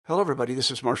Hello, everybody. This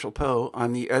is Marshall Poe.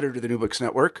 I'm the editor of the New Books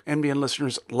Network. NBN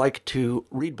listeners like to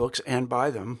read books and buy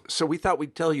them. So we thought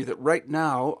we'd tell you that right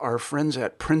now, our friends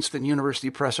at Princeton University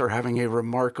Press are having a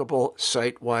remarkable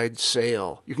site-wide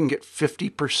sale. You can get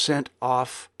 50%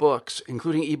 off books,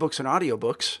 including ebooks and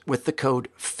audiobooks, with the code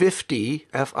 50,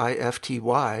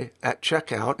 F-I-F-T-Y, at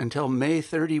checkout until May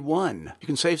 31. You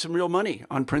can save some real money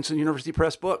on Princeton University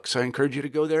Press books. I encourage you to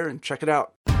go there and check it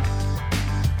out.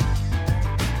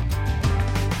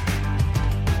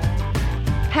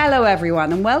 Hello,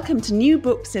 everyone, and welcome to New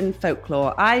Books in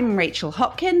Folklore. I'm Rachel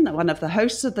Hopkin, one of the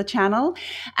hosts of the channel,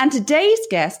 and today's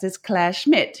guest is Claire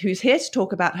Schmidt, who's here to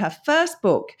talk about her first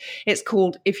book. It's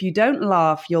called If You Don't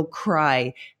Laugh, You'll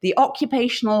Cry, The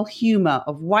Occupational Humor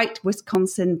of White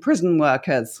Wisconsin Prison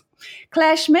Workers.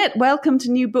 Claire Schmidt, welcome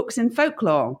to New Books in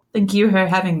Folklore. Thank you for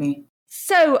having me.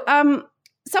 So,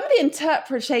 some of the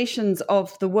interpretations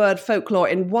of the word folklore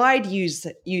in wide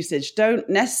usage don't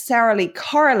necessarily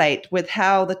correlate with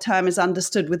how the term is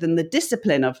understood within the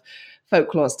discipline of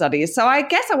folklore studies. So I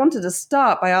guess I wanted to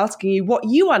start by asking you what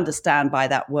you understand by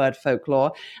that word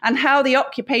folklore and how the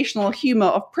occupational humor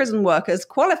of prison workers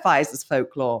qualifies as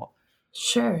folklore.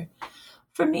 Sure.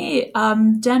 For me,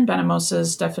 Dan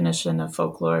Benamos's definition of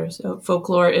folklore. So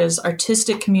folklore is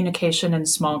artistic communication in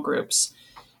small groups.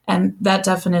 And that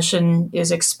definition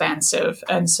is expansive.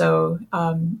 And so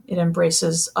it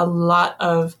embraces a lot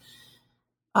of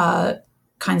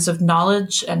kinds of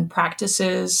knowledge and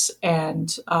practices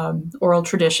and oral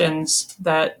traditions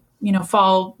that,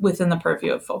 fall within the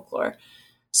purview of folklore.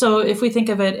 So if we think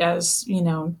of it as,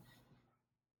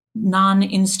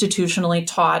 non-institutionally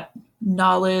taught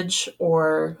knowledge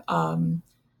or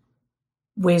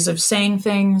ways of saying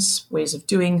things, ways of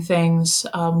doing things,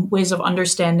 ways of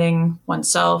understanding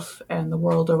oneself and the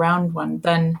world around one,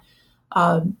 then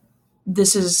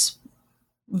this is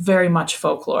very much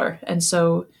folklore. And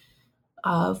so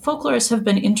folklorists have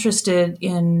been interested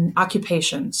in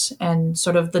occupations and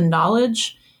sort of the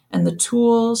knowledge and the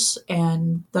tools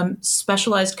and the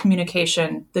specialized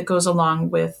communication that goes along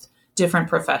with different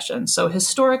professions. So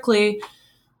historically,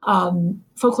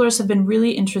 folklorists have been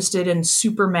really interested in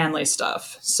super manly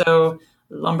stuff. So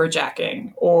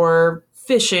lumberjacking or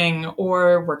fishing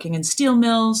or working in steel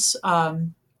mills,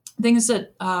 things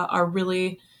that are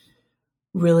really,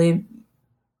 really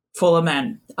full of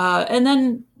men. And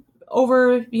then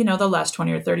over, the last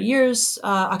 20 or 30 years,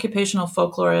 occupational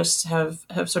folklorists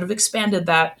have sort of expanded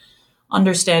that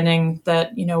understanding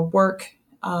that, work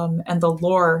and the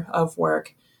lore of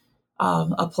work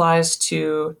applies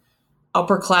to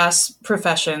upper class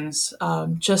professions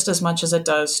just as much as it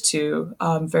does to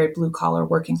very blue collar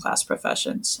working class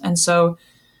professions. And so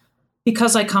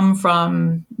because I come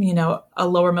from, a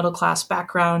lower middle class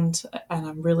background and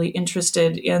I'm really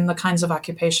interested in the kinds of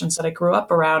occupations that I grew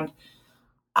up around,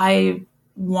 I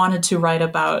wanted to write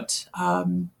about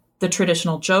the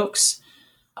traditional jokes,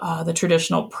 the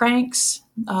traditional pranks,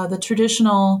 the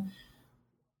traditional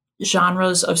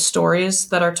genres of stories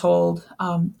that are told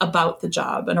about the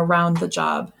job and around the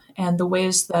job, and the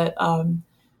ways that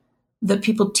that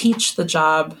people teach the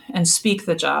job and speak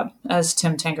the job, as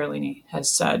Tim Tangerlini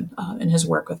has said in his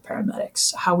work with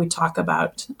paramedics. How we talk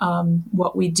about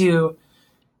what we do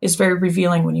is very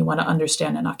revealing when you want to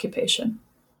understand an occupation.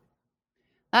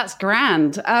 That's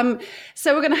grand.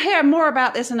 So we're going to hear more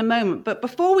about this in a moment. But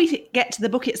before we get to the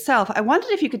book itself, I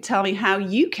wondered if you could tell me how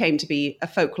you came to be a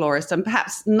folklorist and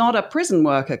perhaps not a prison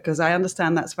worker, because I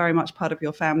understand that's very much part of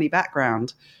your family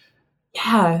background.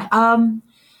 Yeah.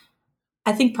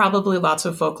 I think probably lots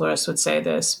of folklorists would say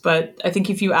this, but I think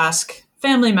if you ask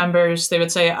family members, they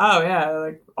would say, oh, yeah,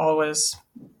 like always,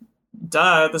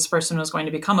 duh, this person was going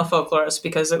to become a folklorist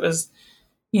because it was,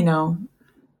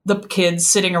 the kids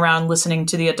sitting around listening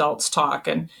to the adults talk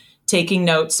and taking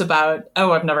notes about,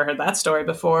 oh, I've never heard that story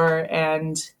before.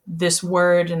 And this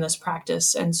word and this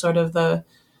practice and sort of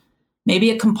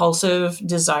maybe a compulsive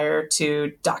desire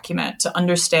to document, to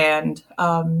understand,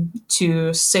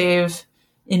 to save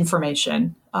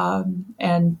information,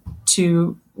 and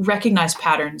to recognize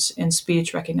patterns in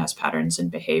speech, recognize patterns in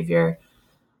behavior,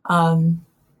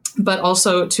 but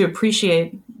also to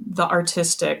appreciate the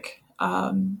artistic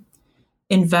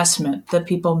investment that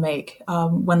people make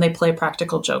when they play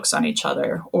practical jokes on each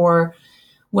other or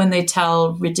when they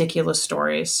tell ridiculous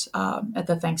stories at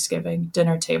the Thanksgiving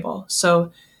dinner table.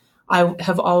 So I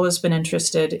have always been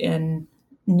interested in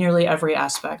nearly every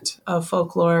aspect of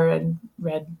folklore and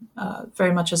read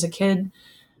very much as a kid.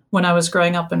 When I was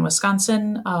growing up in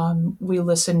Wisconsin, we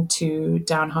listened to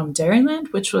Down Home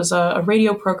Dairyland, which was a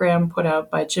radio program put out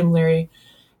by Jim Leary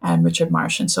and Richard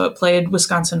Marsh. And so it played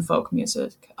Wisconsin folk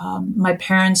music. My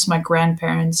parents, my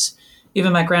grandparents,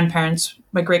 even my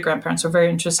great grandparents were very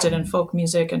interested in folk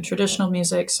music and traditional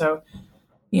music. So,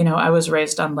 I was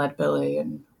raised on Leadbelly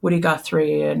and Woody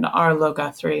Guthrie and Arlo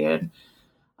Guthrie and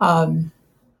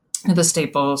the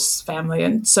Staples family.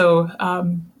 And so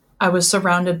I was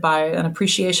surrounded by an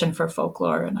appreciation for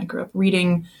folklore, and I grew up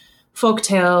reading folk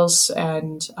tales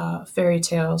and fairy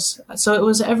tales. So it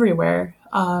was everywhere.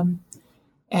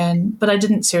 But I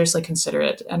didn't seriously consider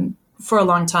it. And for a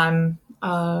long time,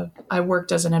 I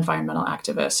worked as an environmental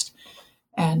activist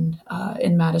and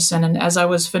in Madison. And as I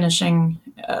was finishing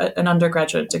an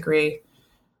undergraduate degree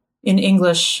in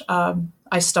English,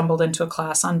 I stumbled into a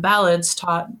class on ballads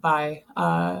taught by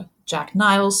Jack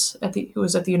Niles, who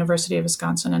was at the University of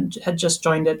Wisconsin and had just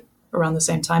joined it around the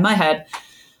same time I had.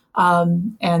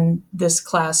 And this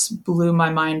class blew my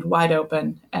mind wide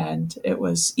open, and it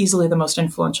was easily the most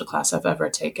influential class I've ever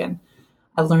taken.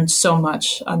 I learned so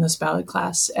much on this ballad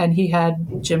class, and he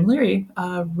had Jim Leary,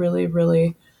 a really,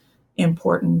 really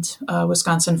important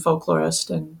Wisconsin folklorist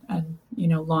and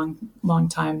long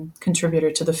time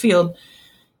contributor to the field.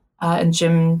 And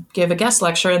Jim gave a guest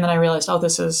lecture, and then I realized,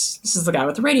 this is the guy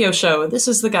with the radio show. This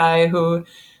is the guy who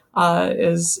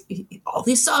all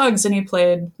these songs, and he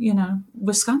played,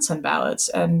 Wisconsin ballads.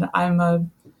 And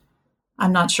I'm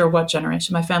not sure what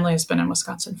generation. My family has been in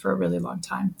Wisconsin for a really long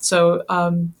time. So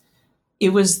it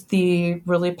was the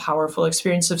really powerful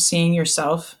experience of seeing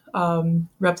yourself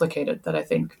replicated that I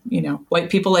think, white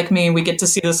people like me, we get to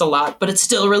see this a lot, but it's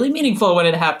still really meaningful when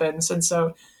it happens. And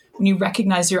so when you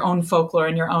recognize your own folklore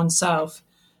and your own self,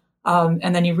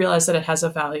 and then you realize that it has a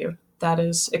value, that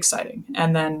is exciting.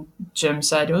 And then Jim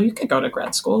said, well, you could go to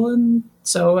grad school. And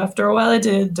so after a while I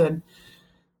did. And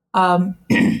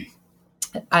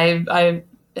I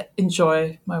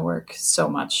enjoy my work so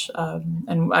much.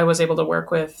 And I was able to work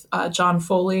with John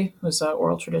Foley, who's an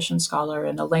oral tradition scholar,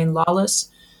 and Elaine Lawless,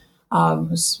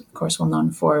 who's, of course, well known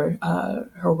for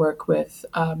her work with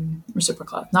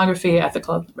reciprocal ethnography,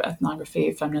 ethical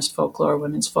ethnography, feminist folklore,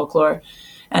 women's folklore,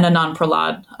 and Anand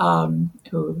Prahlad,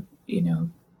 who,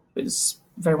 is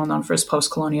very well known for his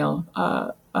post-colonial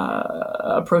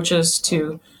approaches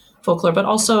to folklore, but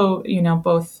also,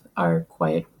 both are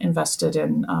quite invested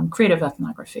in creative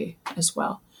ethnography as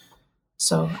well.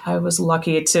 So I was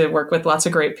lucky to work with lots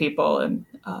of great people and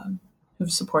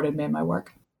who've supported me in my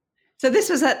work. So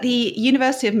this was at the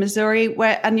University of Missouri,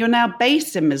 and you're now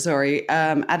based in Missouri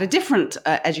at a different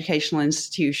educational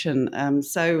institution.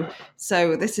 So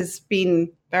this has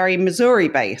been very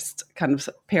Missouri-based kind of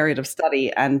period of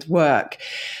study and work.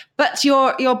 But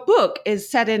your book is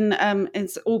set in,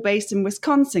 it's all based in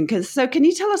Wisconsin. So can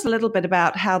you tell us a little bit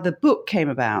about how the book came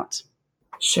about?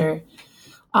 Sure.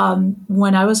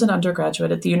 When I was an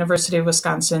undergraduate at the University of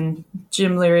Wisconsin,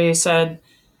 Jim Leary said,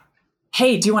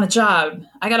 hey, do you want a job?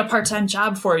 I got a part-time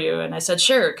job for you. And I said,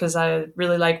 sure, because I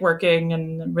really like working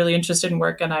and I'm really interested in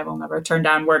work and I will never turn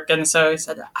down work. And so he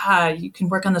said, you can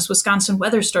work on this Wisconsin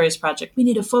Weather Stories project. We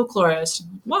need a folklorist.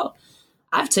 Well,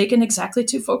 I've taken exactly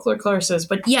 2 folklore courses,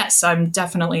 but yes, I'm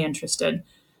definitely interested.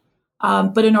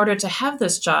 But in order to have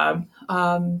this job,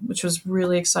 which was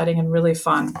really exciting and really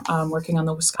fun, working on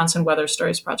the Wisconsin Weather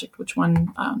Stories project, which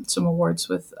won some awards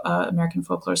with American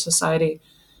Folklore Society,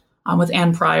 with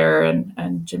Ann Pryor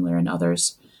and Jim Lear and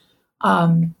others.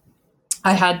 I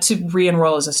had to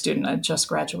re-enroll as a student. I just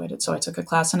graduated. So I took a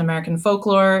class in American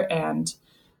folklore and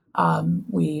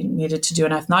we needed to do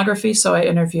an ethnography. So I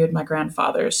interviewed my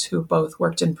grandfathers who both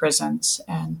worked in prisons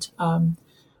and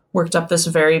worked up this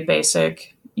very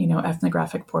basic,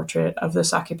 ethnographic portrait of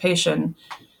this occupation.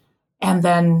 And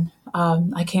then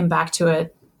I came back to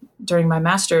it during my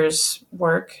master's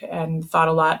work and thought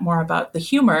a lot more about the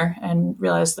humor and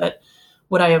realized that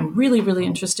what I am really, really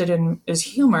interested in is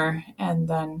humor. And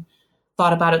then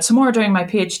thought about it some more during my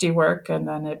PhD work. And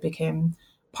then it became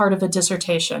part of a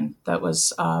dissertation that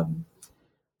was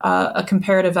a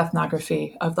comparative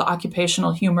ethnography of the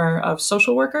occupational humor of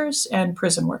social workers and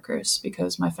prison workers,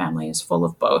 because my family is full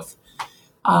of both.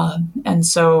 And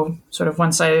so sort of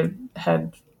once I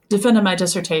had defended my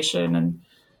dissertation and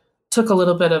took a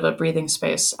little bit of a breathing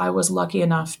space, I was lucky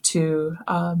enough to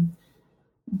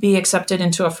be accepted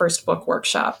into a first book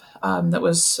workshop that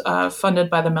was funded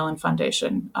by the Mellon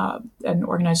Foundation and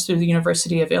organized through the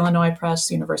University of Illinois Press,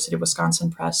 the University of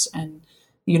Wisconsin Press, and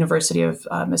the University of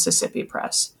Mississippi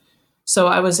Press. So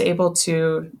I was able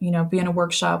to, be in a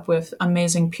workshop with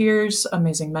amazing peers,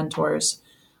 amazing mentors,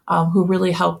 who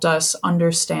really helped us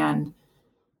understand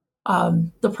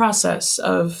the process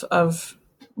of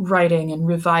writing and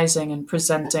revising and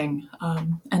presenting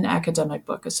an academic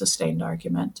book, a sustained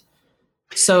argument.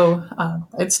 So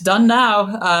it's done now,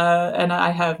 and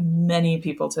I have many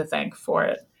people to thank for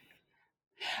it.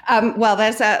 Well,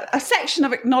 there's a section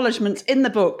of acknowledgements in the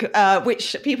book,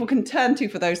 which people can turn to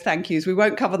for those thank yous. We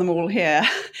won't cover them all here.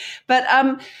 But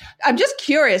I'm just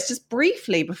curious, just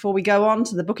briefly, before we go on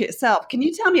to the book itself, can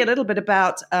you tell me a little bit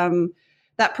about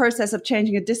that process of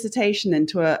changing a dissertation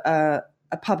into a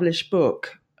published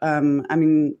book? I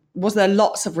mean, was there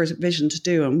lots of revision to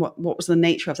do, and what was the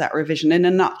nature of that revision in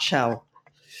a nutshell?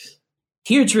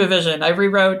 Huge revision. I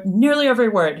rewrote nearly every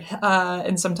word,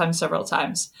 and sometimes several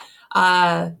times.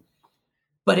 But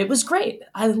it was great.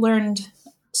 I learned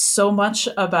so much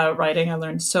about writing. I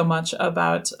learned so much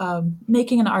about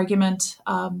making an argument.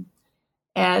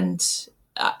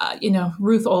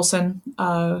 Ruth Olson,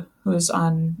 who's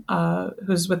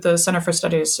with the Center for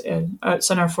Studies,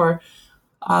 Center for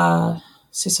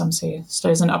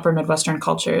Studies in Upper Midwestern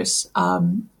Cultures,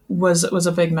 was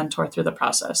a big mentor through the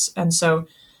process. And so,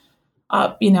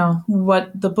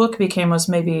 what the book became was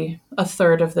maybe a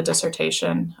third of the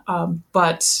dissertation,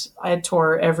 but I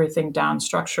tore everything down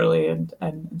structurally and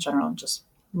in general and just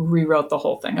rewrote the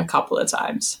whole thing a couple of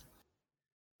times.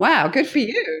 Wow, good for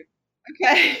you.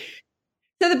 Okay.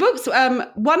 So the book's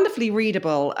wonderfully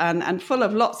readable and full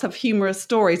of lots of humorous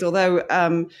stories, although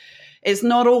it's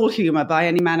not all humor by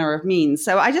any manner of means.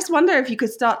 So I just wonder if you could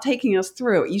start taking us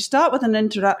through it. You start with an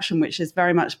introduction, which is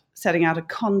very much setting out a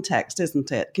context,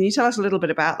 isn't it? Can you tell us a little bit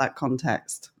about that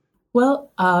context? Well,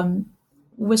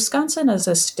 Wisconsin as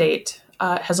a state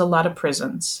has a lot of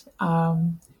prisons.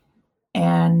 And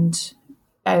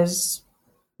as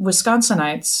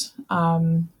Wisconsinites,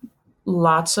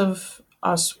 lots of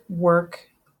us work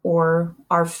or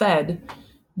are fed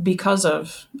because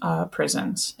of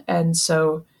prisons. And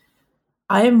so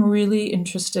I am really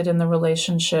interested in the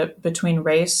relationship between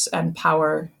race and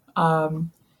power and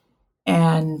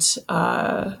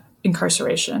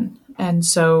incarceration. And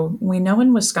so we know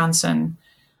in Wisconsin,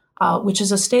 which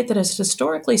is a state that has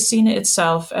historically seen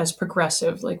itself as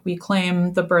progressive, like we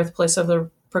claim the birthplace of the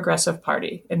Progressive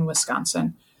Party in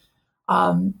Wisconsin.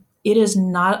 It is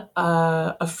not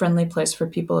a friendly place for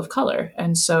people of color.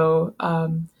 And so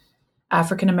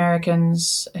African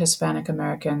Americans, Hispanic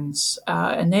Americans,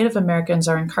 and Native Americans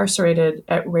are incarcerated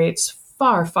at rates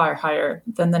far, far higher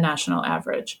than the national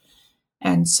average.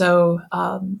 And so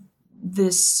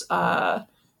this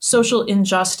social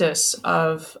injustice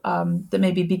of that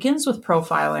maybe begins with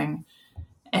profiling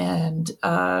and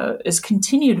is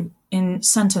continued in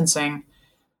sentencing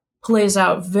plays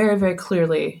out very, very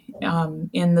clearly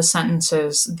in the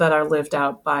sentences that are lived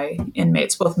out by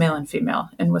inmates, both male and female,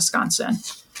 in Wisconsin.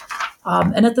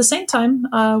 And at the same time,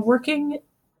 working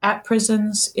at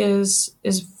prisons is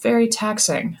very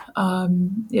taxing.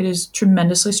 It is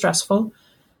tremendously stressful.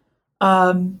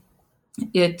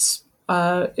 It's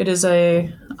part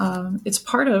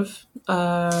of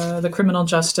the criminal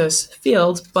justice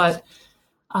field, but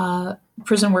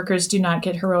prison workers do not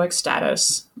get heroic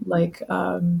status like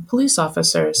police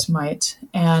officers might,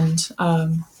 and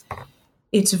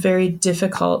it's very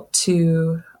difficult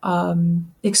to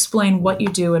explain what you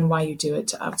do and why you do it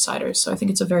to outsiders. So I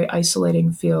think it's a very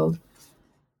isolating field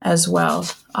as well.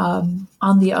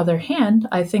 On the other hand,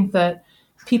 I think that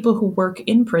people who work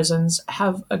in prisons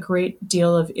have a great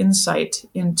deal of insight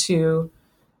into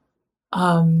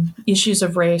issues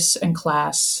of race and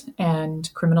class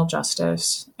and criminal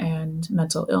justice and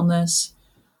mental illness.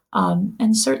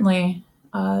 And certainly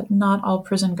not all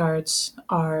prison guards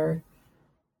are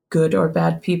good or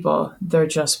bad people. They're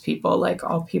just people like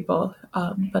all people.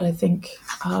 But I think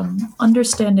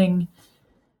understanding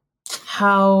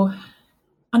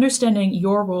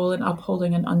your role in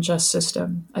upholding an unjust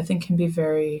system, I think can be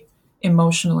very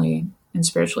emotionally and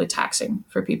spiritually taxing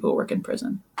for people who work in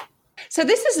prison. So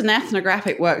this is an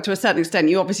ethnographic work to a certain extent.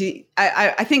 You obviously,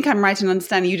 I think I'm right in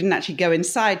understanding you didn't actually go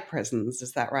inside prisons.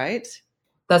 Is that right?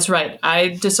 That's right. I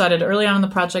decided early on in the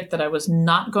project that I was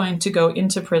not going to go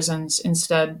into prisons.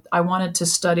 Instead, I wanted to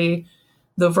study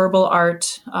the verbal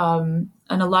art. And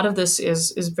a lot of this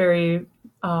is very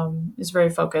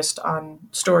focused on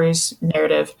stories,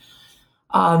 narrative,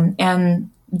 and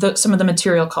some of the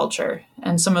material culture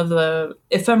and some of the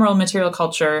ephemeral material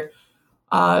culture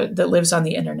that lives on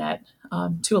the internet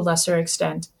to a lesser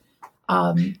extent,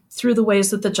 through the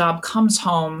ways that the job comes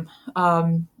home,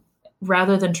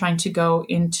 rather than trying to go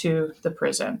into the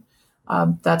prison.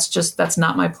 That's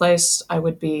not my place. I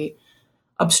would be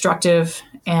obstructive,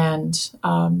 and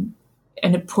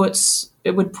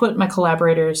it would put my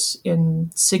collaborators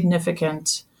in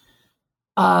significant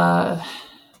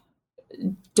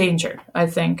danger, I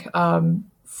think,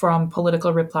 from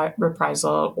political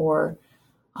reprisal or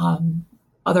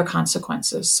other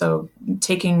consequences. So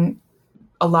taking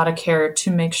a lot of care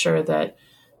to make sure that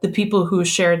the people who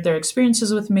shared their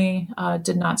experiences with me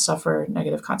did not suffer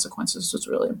negative consequences was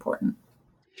really important.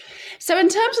 So in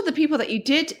terms of the people that you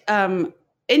did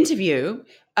interview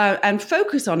and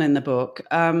focus on in the book,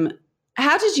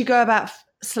 how did you go about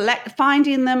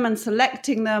finding them and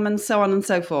selecting them and so on and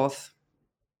so forth?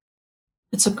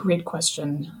 It's a great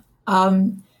question.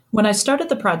 When I started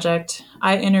the project,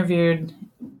 I interviewed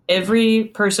every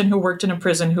person who worked in a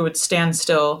prison who would stand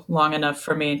still long enough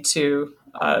for me to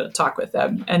talk with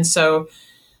them. And so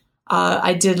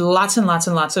I did lots and lots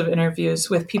and lots of interviews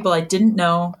with people I didn't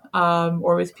know,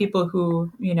 or with people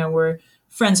who, were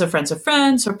friends of friends of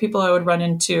friends, or people I would run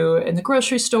into in the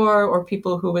grocery store, or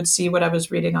people who would see what I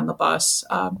was reading on the bus.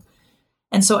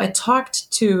 And so I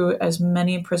talked to as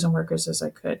many prison workers as I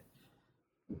could.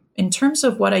 In terms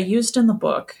of what I used in the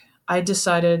book, I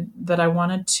decided that I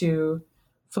wanted to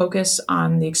focus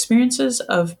on the experiences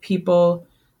of people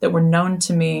that were known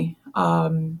to me,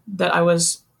 that I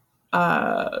was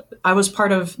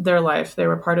part of their life. They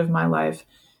were part of my life,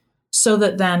 so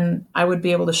that then I would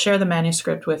be able to share the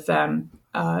manuscript with them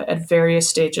at various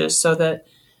stages, so that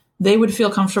they would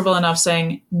feel comfortable enough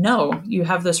saying, no, you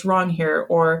have this wrong here,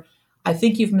 or I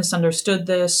think you've misunderstood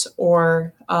this,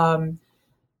 or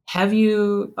have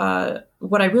you,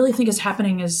 what I really think is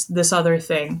happening is this other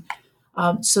thing.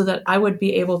 So that I would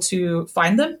be able to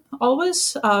find them always,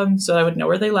 so that I would know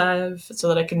where they live, so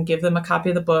that I can give them a copy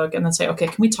of the book and then say, okay,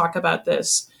 can we talk about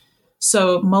this?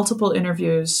 So multiple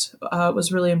interviews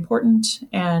was really important,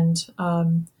 and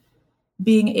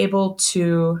being able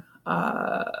to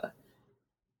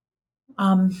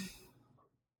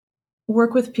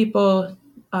work with people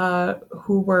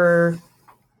who were,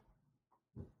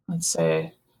 let's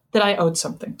say, that I owed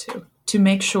something to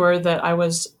make sure that I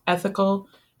was ethical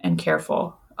and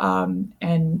careful.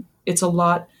 And it's a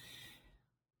lot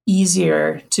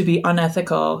easier to be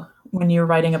unethical when you're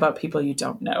writing about people you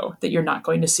don't know, that you're not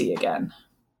going to see again.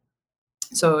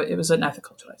 So it was an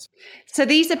ethical choice. So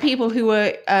these are people who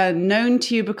were known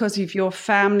to you because of your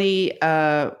family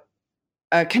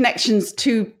connections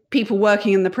to people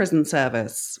working in the prison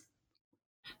service.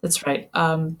 That's right.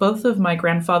 Both of my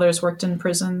grandfathers worked in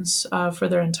prisons for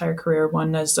their entire career.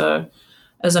 One as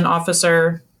an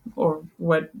officer, or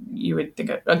what you would think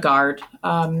a guard,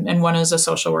 and one is a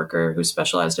social worker who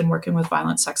specialized in working with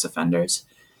violent sex offenders.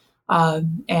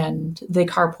 And they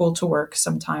carpool to work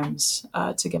sometimes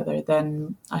together.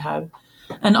 Then I have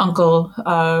an uncle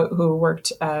who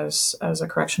worked as a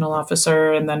correctional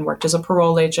officer, and then worked as a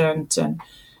parole agent,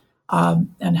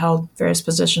 and held various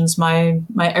positions. My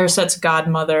Erset's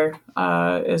godmother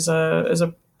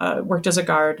worked as a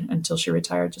guard until she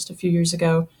retired just a few years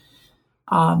ago.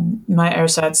 My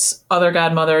Erset's other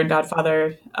godmother and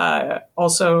godfather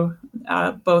also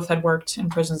both had worked in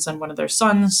prisons, and one of their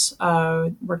sons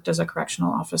worked as a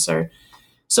correctional officer.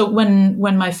 So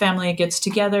when my family gets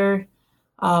together,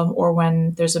 or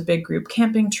when there's a big group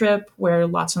camping trip where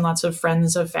lots and lots of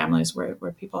friends of families where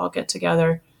people all get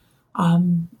together,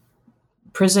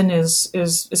 prison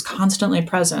is constantly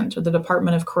present. The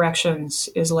Department of Corrections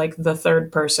is like the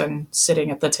third person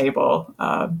sitting at the table,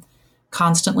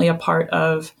 constantly a part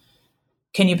of,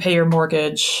 can you pay your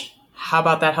mortgage? How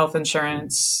about that health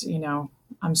insurance?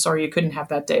 I'm sorry you couldn't have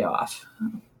that day off.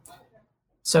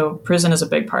 So prison is a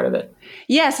big part of it.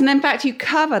 Yes. And in fact, you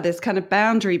cover this kind of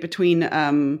boundary between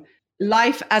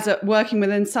life as working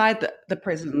with inside the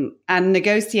prison and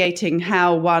negotiating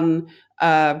how one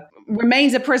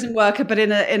remains a prison worker, but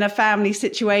in a family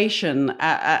situation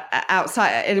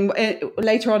outside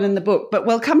later on in the book. But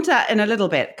we'll come to that in a little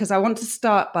bit, because I want to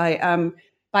start by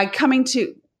coming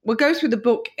to. We'll go through the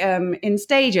book in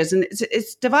stages, and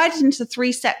it's divided into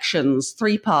 3 sections,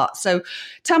 3 parts. So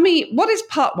tell me, what is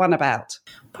part 1 about?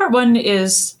 Part 1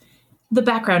 is the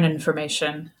background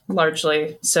information,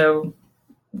 largely. So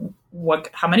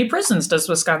how many prisons does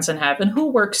Wisconsin have, and who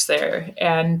works there,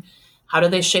 and how do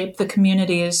they shape the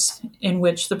communities in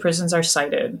which the prisons are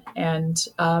sited, and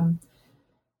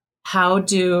how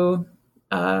do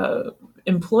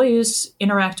employees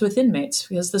interact with inmates?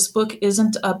 Because this book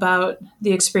isn't about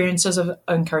the experiences of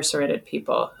incarcerated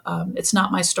people. It's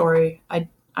not my story.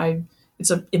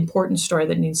 It's an important story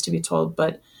that needs to be told,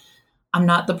 but I'm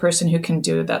not the person who can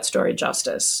do that story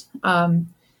justice.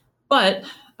 But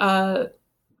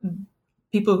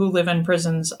people who live in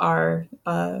prisons are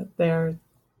there.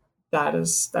 That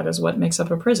is what makes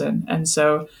up a prison. And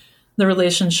so the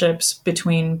relationships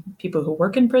between people who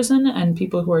work in prison and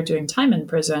people who are doing time in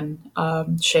prison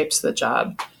shapes the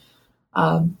job.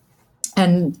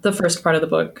 And the first part of the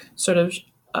book sort of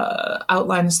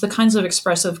outlines the kinds of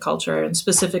expressive culture, and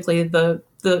specifically the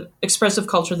expressive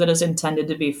culture that is intended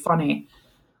to be funny.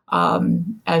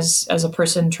 as a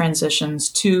person transitions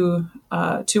to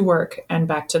work and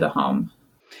back to the home.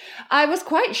 I was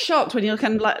quite shocked when you're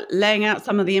kind of like laying out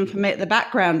some of the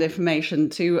background information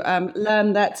to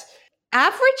learn that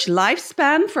average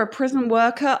lifespan for a prison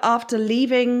worker after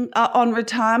leaving on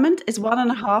retirement is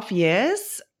 1.5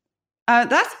 years.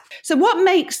 So. What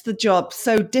makes the job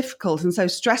so difficult and so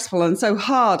stressful and so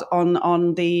hard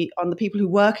on the people who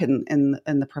work in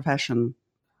the profession?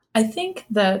 I think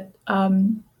that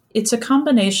it's a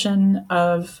combination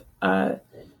of.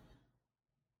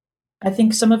 I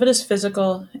think some of it is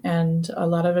physical and a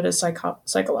lot of it is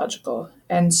psychological.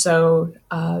 And so,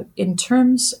 in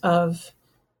terms of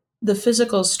the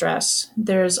physical stress,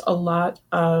 there's a lot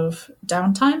of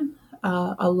downtime,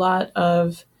 a lot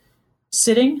of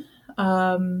sitting.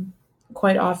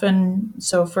 Quite often,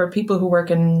 so for people who work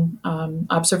in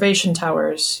observation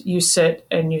towers, you sit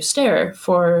and you stare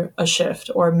for a shift,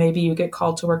 or maybe you get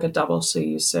called to work a double, so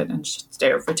you sit and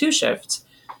stare for 2 shifts.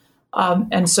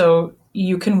 And so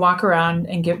you can walk around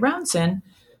and get rounds in,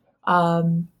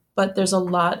 but there's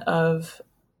not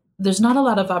a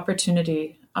lot of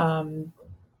opportunity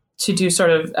to do sort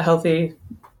of healthy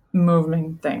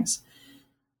moving things.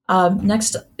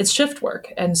 Next, it's shift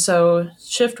work. And so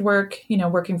shift work,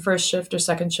 working first shift or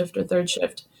second shift or third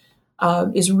shift,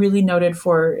 is really noted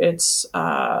for its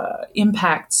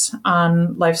impacts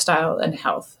on lifestyle and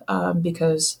health,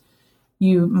 because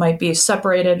you might be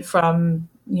separated from,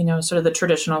 sort of the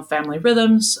traditional family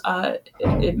rhythms.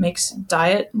 It makes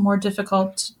diet more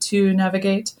difficult to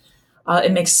navigate.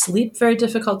 It makes sleep very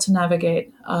difficult to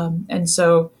navigate. And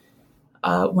so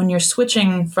when you're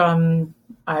switching from,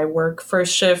 I work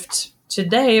first shift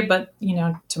today, but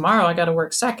tomorrow I got to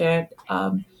work second,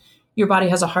 your body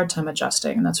has a hard time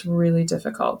adjusting, and that's really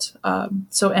difficult.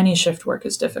 So any shift work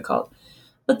is difficult.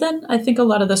 But then I think a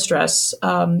lot of the stress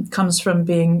comes from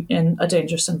being in a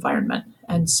dangerous environment.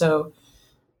 And so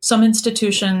some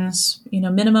institutions,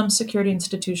 minimum security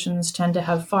institutions, tend to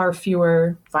have far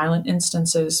fewer violent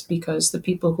instances because the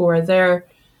people who are there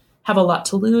have a lot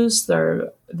to lose.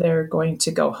 They're going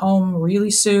to go home really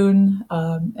soon.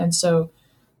 And so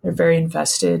they're very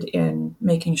invested in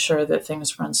making sure that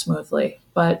things run smoothly.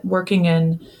 But working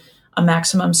in a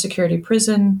maximum security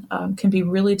prison can be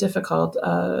really difficult,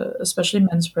 especially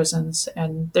men's prisons.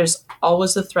 And there's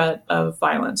always the threat of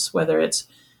violence, whether it's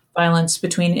violence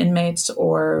between inmates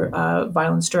or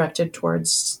violence directed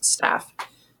towards staff.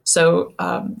 So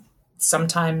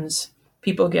sometimes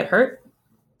people get hurt,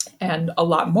 and a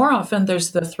lot more often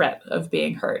there's the threat of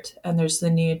being hurt, and there's the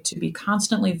need to be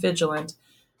constantly vigilant,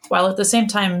 while at the same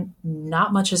time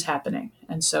not much is happening.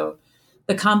 And so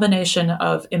the combination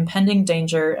of impending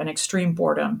danger and extreme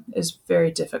boredom is very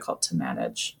difficult to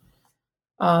manage.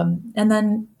 And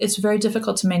then it's very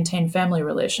difficult to maintain family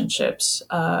relationships,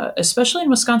 especially in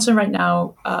Wisconsin right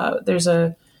now. There's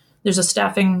a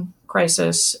staffing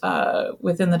crisis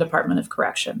within the Department of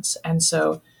Corrections, and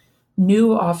so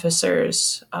new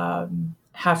officers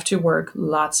have to work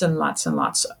lots and lots and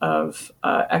lots of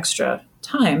extra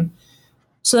time.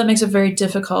 So that makes it very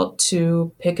difficult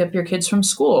to pick up your kids from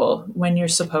school when you're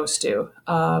supposed to,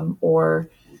 or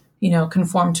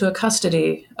conform to a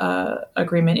custody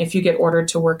agreement if you get ordered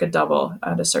to work a double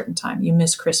at a certain time. You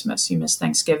miss Christmas, you miss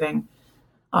Thanksgiving.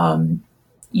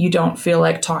 You don't feel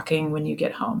like talking when you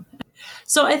get home.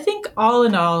 So I think all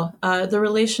in all, the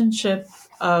relationship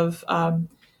of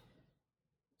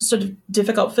sort of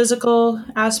difficult physical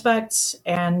aspects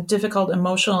and difficult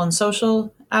emotional and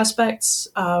social aspects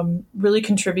really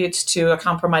contributes to a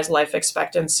compromised life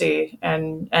expectancy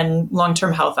and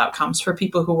long-term health outcomes for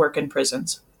people who work in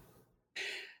prisons.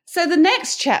 So the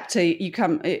next chapter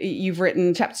you've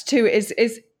written, chapter 2,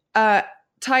 is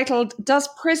titled "Does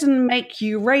Prison Make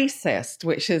You Racist?"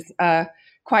 which is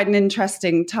quite an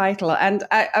interesting title. And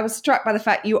I was struck by the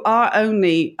fact you are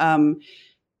only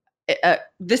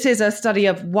this is a study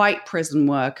of white prison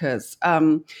workers.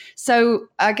 So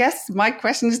I guess my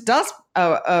question is: does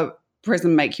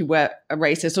prison make you a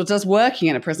racist, or does working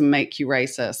in a prison make you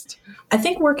racist? I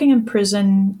think working in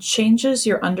prison changes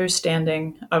your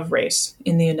understanding of race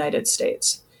in the United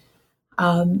States.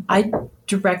 I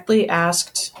directly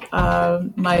asked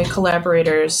my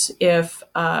collaborators if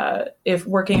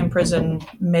working in prison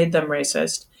made them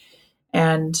racist,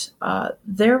 and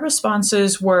their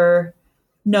responses were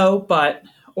no, but,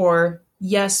 or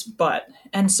yes, but.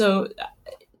 And so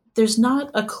there's not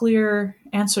a clear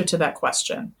answer to that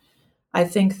question. I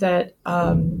think that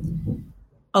a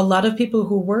lot of people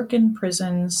who work in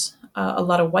prisons, a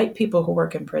lot of white people who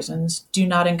work in prisons, do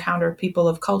not encounter people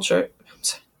of color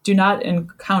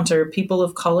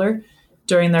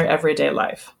during their everyday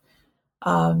life.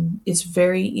 It's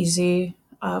very easy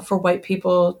for white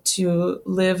people to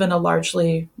live in a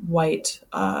largely white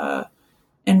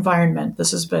environment.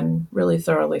 This has been really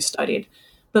thoroughly studied.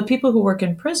 But people who work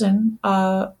in prison,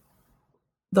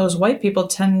 those white people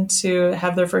tend to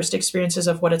have their first experiences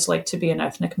of what it's like to be an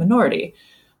ethnic minority,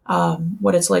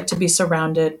 what it's like to be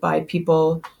surrounded by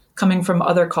people coming from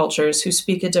other cultures who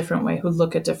speak a different way, who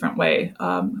look a different way,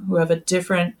 who have a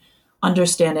different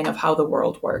understanding of how the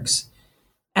world works.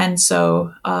 And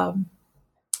so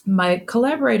my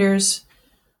collaborators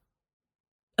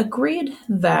agreed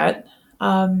that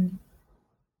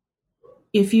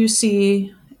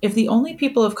if the only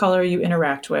people of color you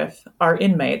interact with are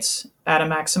inmates at a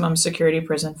maximum security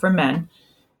prison for men,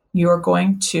 you're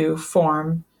going to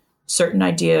form certain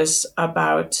ideas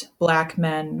about Black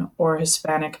men or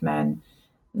Hispanic men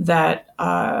that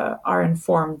are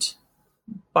informed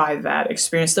by that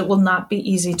experience that will not be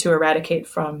easy to eradicate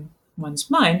from one's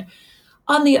mind.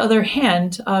 On the other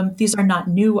hand, these are not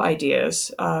new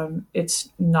ideas. It's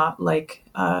not like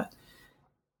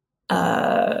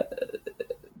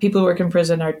people who work in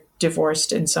prison are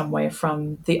divorced in some way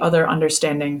from the other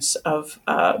understandings of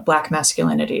Black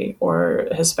masculinity or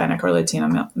Hispanic or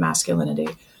Latino masculinity.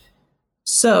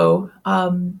 So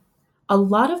a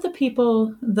lot of the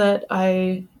people that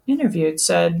I interviewed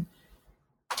said,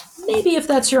 maybe if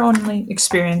that's your only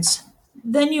experience,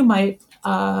 then you might be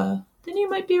a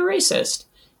racist.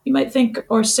 You might think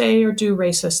or say or do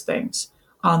racist things.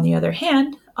 On the other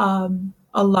hand,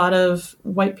 a lot of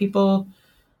white people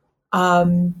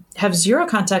have zero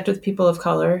contact with people of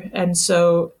color, and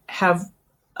so have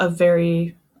a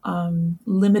very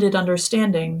limited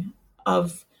understanding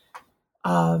of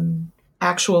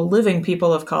actual living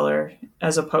people of color,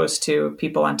 as opposed to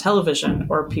people on television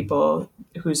or people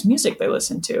whose music they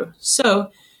listen to.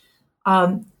 So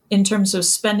in terms of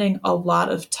spending a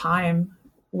lot of time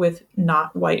with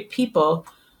not white people,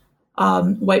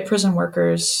 white prison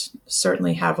workers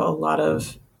certainly have a lot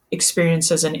of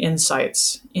experiences and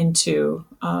insights into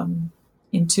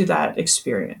that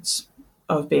experience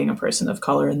of being a person of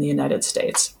color in the United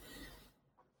States.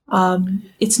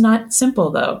 It's not simple,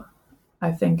 though,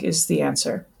 I think is the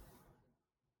answer.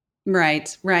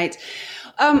 Right.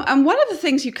 And one of the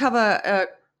things you cover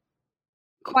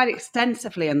quite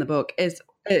extensively in the book is,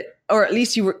 or at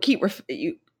least you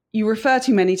refer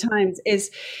to many times,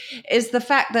 is the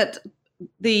fact that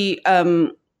the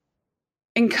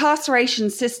incarceration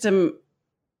system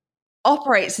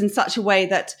operates in such a way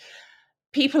that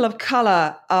people of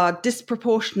color are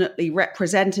disproportionately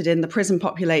represented in the prison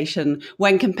population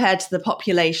when compared to the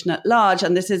population at large.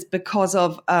 And this is because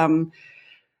of,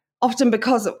 often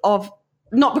because of,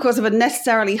 not because of a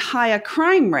necessarily higher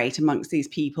crime rate amongst these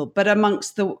people, but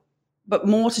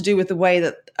more to do with the way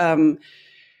that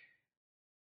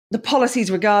the policies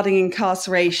regarding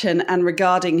incarceration and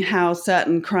regarding how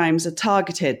certain crimes are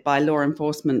targeted by law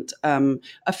enforcement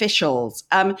officials.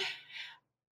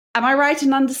 Am I right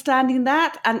in understanding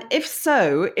that? And if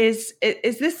so, is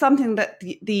this something that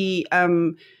the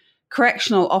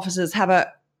correctional officers have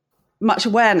much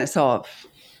awareness of?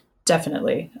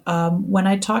 Definitely. When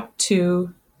I talked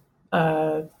to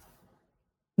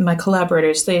my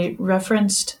collaborators, they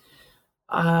referenced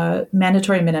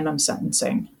mandatory minimum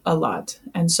sentencing a lot.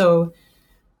 And so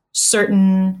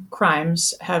certain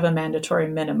crimes have a mandatory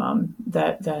minimum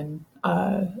that then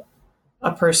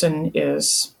a person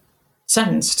is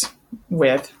sentenced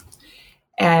with.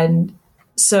 And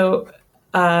so,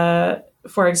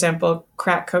 for example,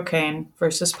 crack cocaine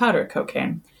versus powder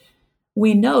cocaine.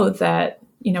 We know that,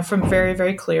 from very,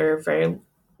 very clear, very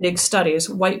big studies,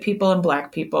 white people and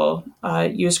Black people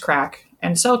use crack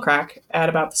and sell crack at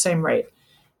about the same rate.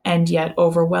 And yet,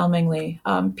 overwhelmingly,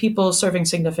 people serving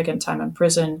significant time in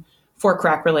prison for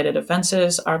crack-related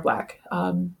offenses are Black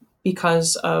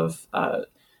because of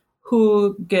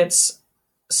who gets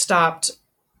stopped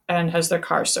and has their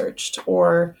car searched,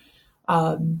 or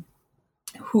what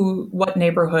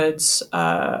neighborhoods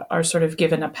are sort of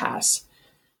given a pass.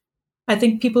 I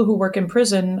think people who work in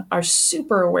prison are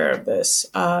super aware of this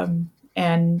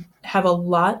and have a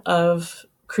lot of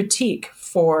critique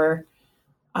for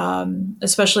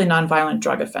especially nonviolent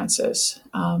drug offenses,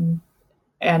 and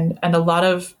a lot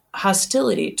of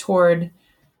hostility toward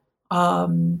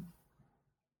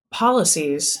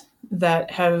policies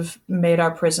that have made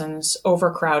our prisons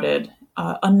overcrowded,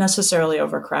 unnecessarily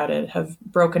overcrowded, have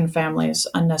broken families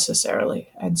unnecessarily.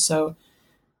 And so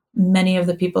many of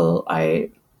the people I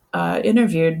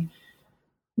interviewed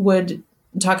would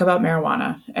talk about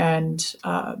marijuana and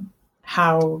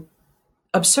how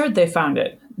absurd they found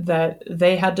it, that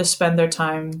they had to spend their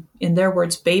time, in their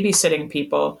words, babysitting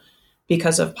people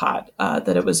because of pot,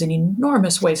 that it was an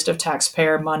enormous waste of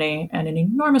taxpayer money and an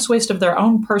enormous waste of their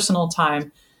own personal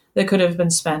time that could have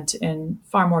been spent in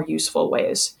far more useful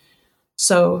ways.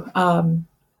 So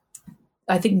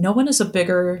I think no one is a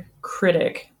bigger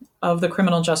critic of the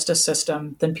criminal justice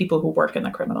system than people who work in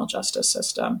the criminal justice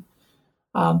system.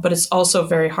 But it's also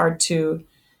very hard to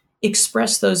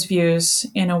express those views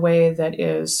in a way that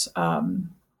is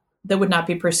that would not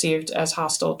be perceived as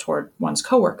hostile toward one's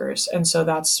coworkers. And so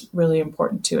that's really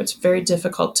important too. It's very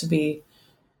difficult to be,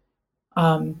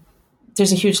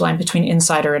 there's a huge line between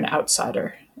insider and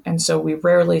outsider. And so we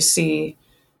rarely see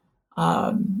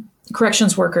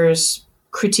corrections workers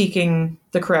critiquing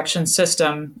the corrections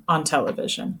system on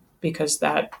television, because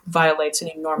that violates an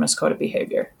enormous code of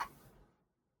behavior.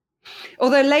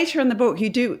 Although later in the book, you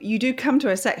do come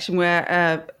to a section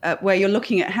where you're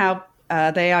looking at how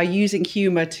they are using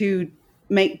humor to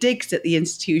make digs at the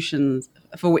institutions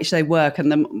for which they work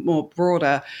and the more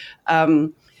broader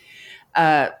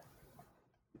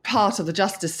part of the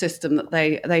justice system that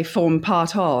they form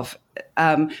part of.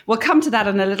 We'll come to that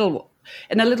in a little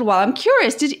while. I'm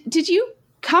curious, did you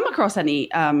come across any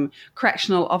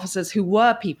correctional officers who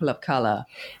were people of color?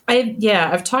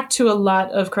 I've talked to a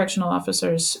lot of correctional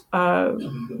officers,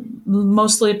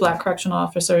 mostly Black correctional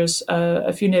officers,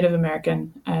 a few Native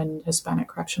American and Hispanic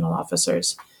correctional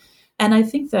officers. And I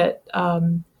think that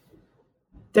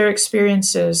their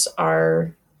experiences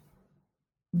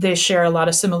they share a lot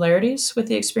of similarities with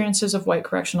the experiences of white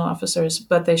correctional officers,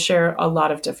 but they share a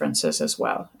lot of differences as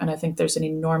well. And I think there's an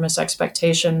enormous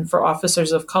expectation for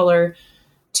officers of color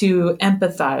to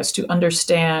empathize, to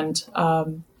understand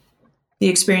the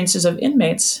experiences of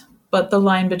inmates, but the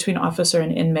line between officer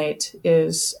and inmate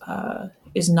is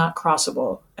not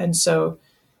crossable, and so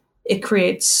it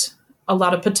creates a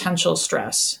lot of potential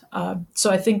stress.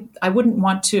 So I think I wouldn't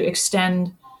want to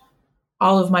extend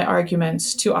all of my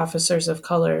arguments to officers of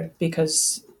color,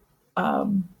 because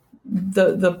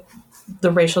the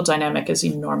racial dynamic is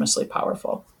enormously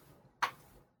powerful.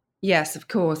 Yes, of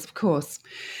course.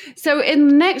 So in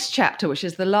the next chapter, which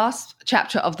is the last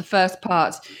chapter of the first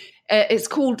part, it's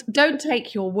called Don't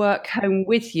Take Your Work Home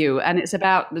With You, and it's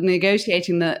about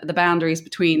negotiating the boundaries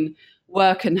between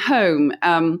work and home.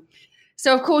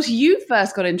 So, of course, you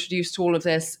first got introduced to all of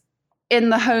this in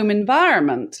the home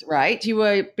environment, right? You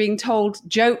were being told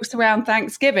jokes around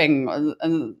Thanksgiving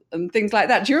and things like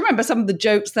that. Do you remember some of the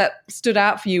jokes that stood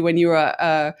out for you when you were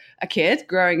a kid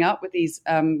growing up with these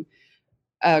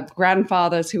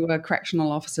grandfathers who were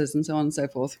correctional officers and so on and so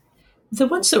forth? The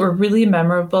ones that were really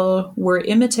memorable were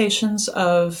imitations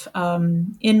of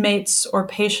inmates or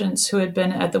patients who had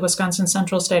been at the Wisconsin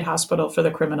Central State Hospital for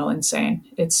the criminal insane.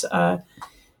 It's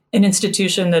an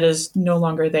institution that is no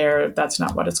longer there. That's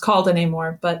not what it's called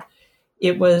anymore, but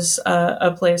it was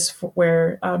a place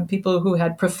where people who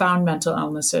had profound mental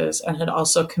illnesses and had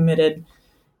also committed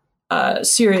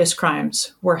serious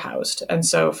crimes were housed. And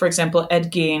so, for example, Ed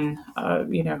Gein,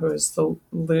 who is the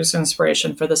loose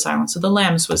inspiration for The Silence of the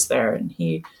Lambs, was there, and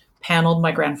he paneled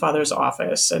my grandfather's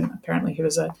office. And apparently he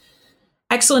was an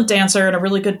excellent dancer and a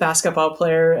really good basketball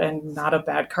player and not a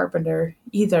bad carpenter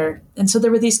either. And so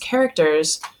there were these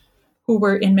characters who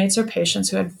were inmates or patients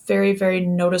who had very, very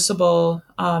noticeable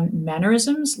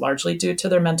mannerisms, largely due to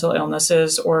their mental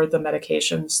illnesses or the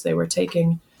medications they were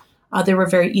taking. They were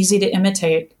very easy to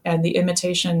imitate, and the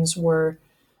imitations were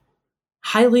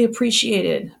highly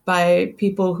appreciated by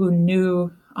people who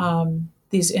knew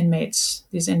these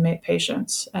inmate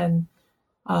patients. And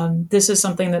this is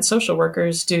something that social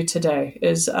workers do today: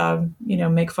 is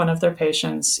make fun of their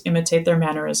patients, imitate their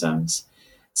mannerisms.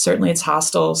 Certainly, it's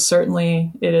hostile.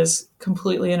 Certainly, it is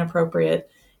completely inappropriate,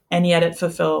 and yet it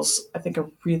fulfills, I think, a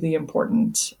really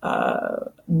important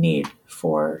need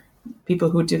for people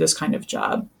who do this kind of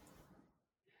job.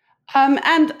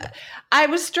 And I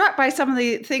was struck by some of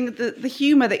the things, the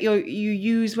humor that you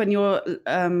use when you're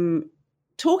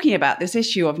talking about this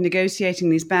issue of negotiating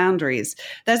these boundaries.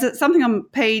 There's something on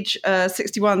page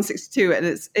 61, 62, and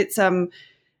it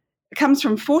comes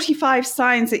from 45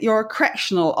 signs that you're a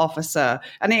correctional officer,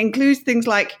 and it includes things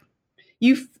like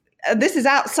this is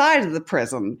outside of the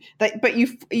prison, but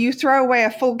you throw away a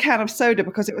full can of soda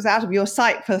because it was out of your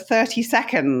sight for 30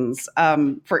 seconds,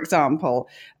 for example.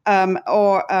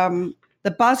 Or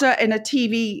the buzzer in a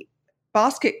TV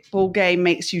basketball game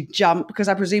makes you jump, because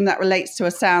I presume that relates to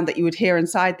a sound that you would hear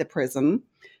inside the prison.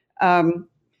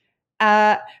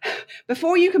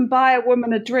 Before you can buy a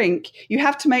woman a drink, you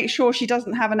have to make sure she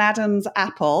doesn't have an Adam's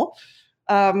apple.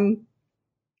 So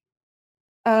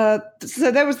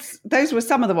those were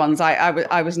some of the ones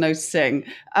I was noticing.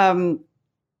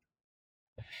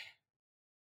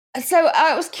 So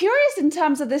I was curious in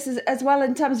terms of this as well,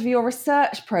 in terms of your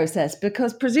research process,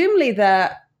 because presumably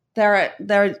there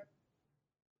are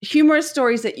humorous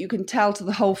stories that you can tell to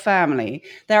the whole family.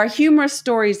 There are humorous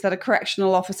stories that a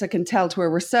correctional officer can tell to a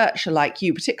researcher like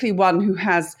you, particularly one who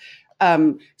has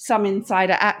some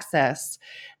insider access.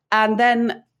 And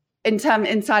then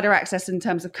insider access in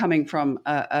terms of coming from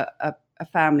a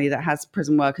family that has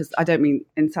prison workers. I don't mean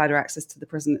insider access to the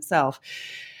prison itself.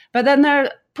 But then there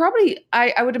probably,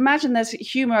 I would imagine there's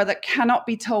humor that cannot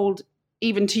be told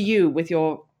even to you with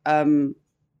your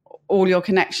all your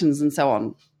connections and so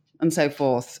on and so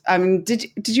forth. I mean,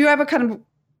 did you ever kind of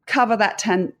cover that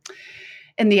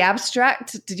in the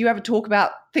abstract? Did you ever talk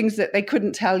about things that they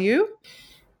couldn't tell you?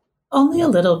 Only a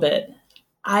little bit.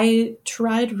 I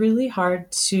tried really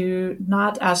hard to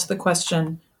not ask the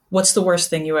question, what's the worst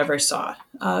thing you ever saw?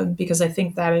 Because I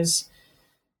think that's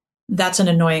an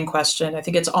annoying question. I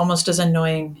think it's almost as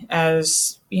annoying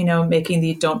as, making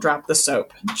the don't drop the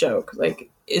soap joke. Like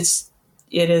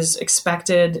it is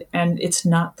expected and it's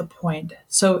not the point.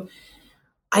 So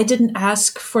I didn't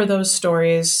ask for those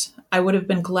stories. I would have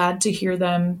been glad to hear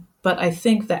them, but I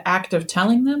think the act of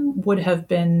telling them would have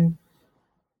been,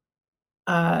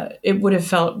 it would have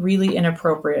felt really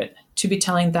inappropriate to be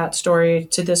telling that story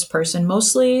to this person.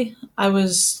 Mostly I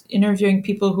was interviewing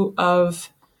people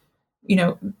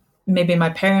maybe my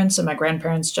parents and my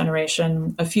grandparents'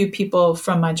 generation, a few people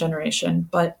from my generation.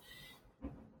 But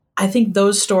I think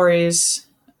those stories,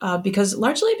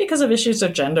 largely because of issues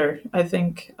of gender, I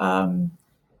think, and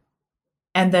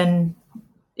then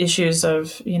issues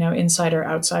of, insider,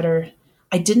 outsider,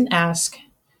 I didn't ask.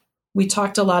 We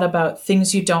talked a lot about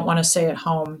things you don't want to say at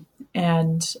home.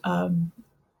 And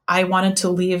I wanted to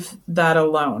leave that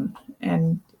alone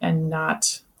and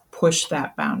not push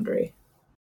that boundary.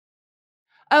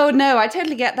 Oh, no, I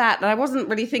totally get that. And I wasn't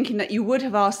really thinking that you would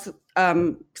have asked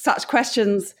such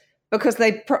questions because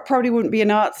they probably wouldn't be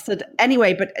answered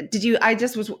anyway. But I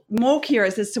just was more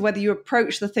curious as to whether you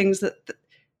approached the things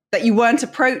that you weren't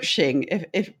approaching,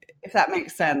 if that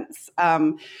makes sense.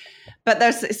 But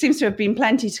it seems to have been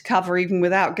plenty to cover even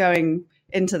without going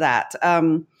into that.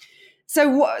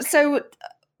 So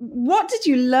what did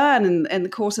you learn in the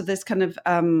course of this kind of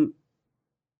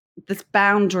this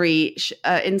boundary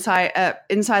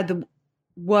inside the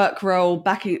work role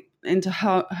back into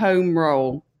home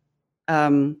role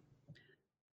that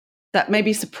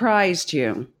maybe surprised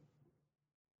you?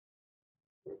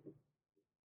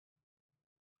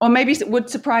 Or maybe it would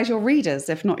surprise your readers,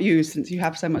 if not you, since you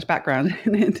have so much background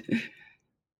in it.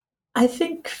 I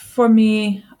think for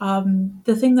me,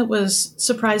 the thing that was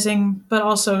surprising, but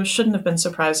also shouldn't have been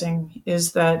surprising,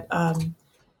 is that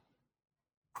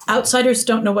outsiders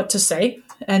don't know what to say.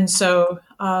 And so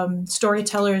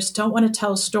storytellers don't want to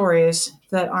tell stories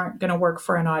that aren't going to work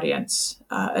for an audience.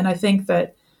 And I think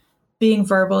that being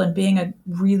verbal and being a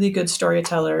really good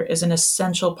storyteller is an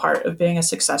essential part of being a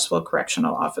successful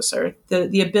correctional officer.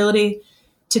 The ability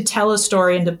to tell a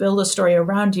story and to build a story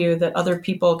around you that other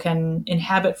people can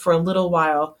inhabit for a little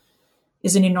while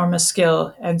is an enormous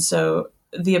skill. And so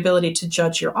the ability to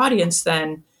judge your audience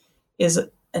then is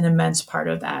an immense part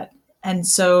of that. And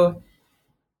so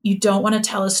you don't want to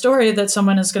tell a story that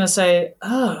someone is going to say,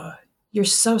 oh, you're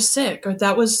so sick, or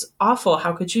that was awful.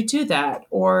 How could you do that?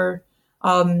 Or,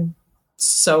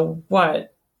 so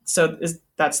what? So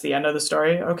that's the end of the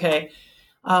story? Okay.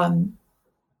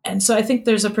 And so I think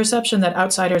there's a perception that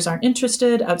outsiders aren't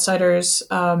interested. Outsiders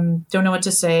don't know what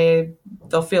to say.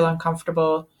 They'll feel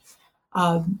uncomfortable.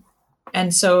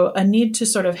 And so a need to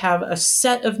sort of have a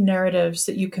set of narratives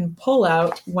that you can pull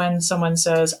out when someone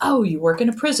says, oh, you work in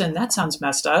a prison. That sounds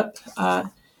messed up.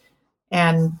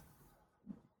 And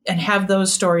have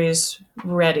those stories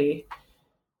ready.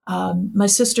 My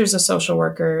sister's a social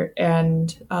worker,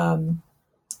 and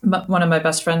one of my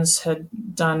best friends had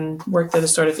done work that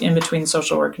is sort of in between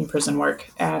social work and prison work.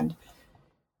 And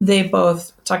they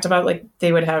both talked about, like,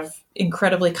 they would have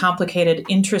incredibly complicated,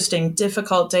 interesting,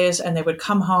 difficult days, and they would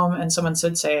come home and someone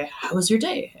would say, how was your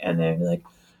day? And they'd be like,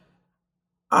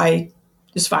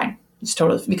 it's fine. It's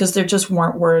totally, because there just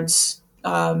weren't words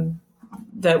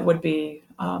that would be,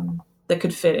 that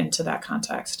could fit into that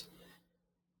context.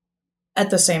 At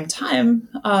the same time,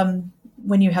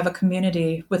 when you have a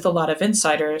community with a lot of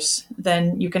insiders,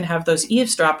 then you can have those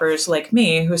eavesdroppers like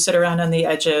me who sit around on the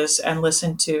edges and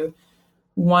listen to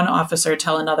one officer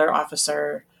tell another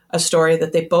officer a story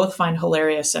that they both find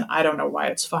hilarious, and I don't know why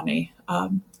it's funny.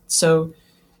 So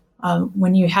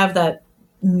when you have that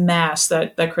mass,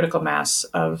 that critical mass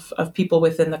of people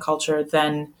within the culture,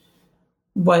 then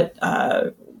what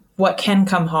can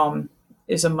come home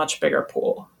is a much bigger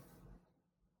pool.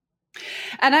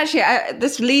 And actually,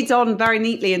 this leads on very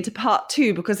neatly into part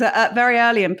two, because very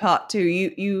early in part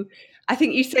two, I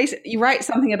think you write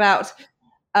something about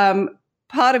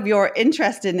part of your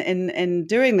interest in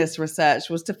doing this research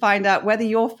was to find out whether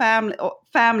your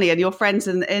family and your friends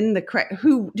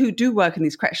who do work in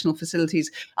these correctional facilities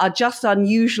are just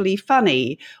unusually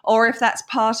funny, or if that's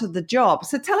part of the job.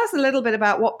 So tell us a little bit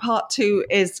about what part two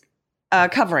is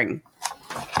covering.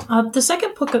 The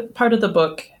second part of the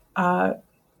book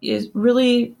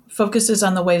really focuses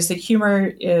on the ways that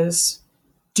humor is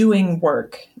doing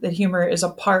work, that humor is a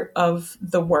part of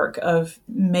the work of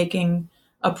making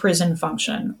a prison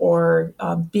function or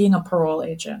being a parole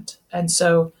agent. And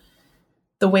so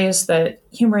the ways that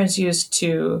humor is used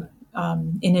to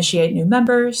initiate new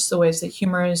members, the ways that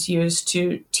humor is used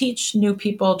to teach new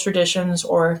people traditions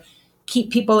or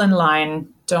keep people in line,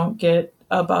 don't get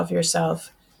above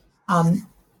yourself.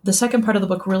 The second part of the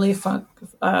book really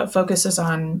focuses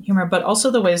on humor, but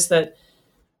also the ways that,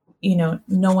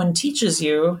 no one teaches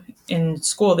you in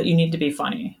school that you need to be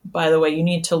funny. By the way, you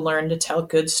need to learn to tell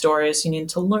good stories. You need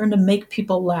to learn to make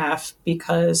people laugh,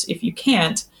 because if you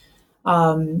can't,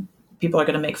 people are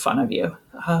going to make fun of you.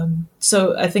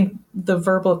 So I think the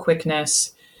verbal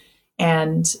quickness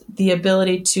and the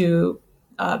ability to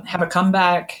have a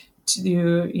comeback,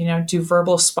 to do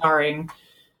verbal sparring,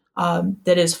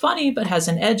 that is funny but has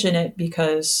an edge in it,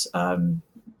 because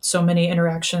so many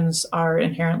interactions are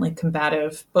inherently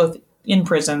combative, both in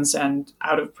prisons and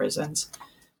out of prisons.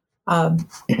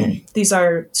 These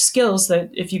are skills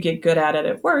that if you get good at it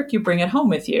at work, you bring it home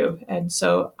with you. And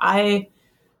so I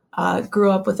grew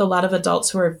up with a lot of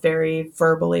adults who are very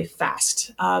verbally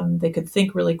fast. They could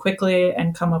think really quickly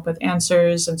and come up with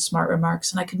answers and smart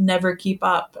remarks, and I could never keep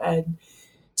up. And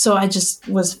so I just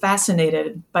was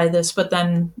fascinated by this. But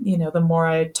then, the more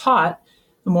I taught,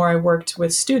 the more I worked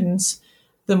with students,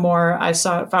 the more I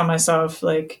found myself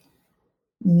like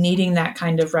needing that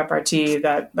kind of repartee,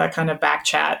 that kind of back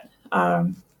chat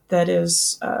that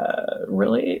is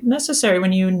really necessary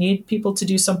when you need people to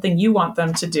do something you want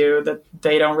them to do that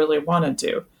they don't really want to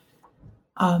do.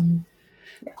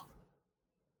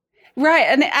 Right.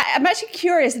 And I'm actually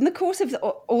curious, in the course of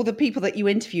all the people that you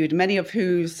interviewed, many of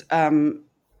whose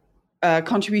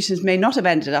contributions may not have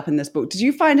ended up in this book, did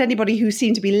you find anybody who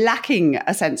seemed to be lacking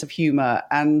a sense of humor,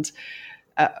 and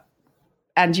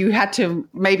you had to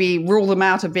maybe rule them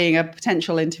out of being a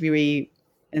potential interviewee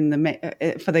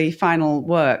for the final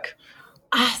work?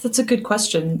 That's a good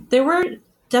question. There were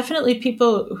definitely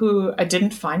people who I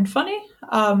didn't find funny,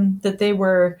 that they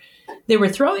were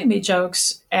throwing me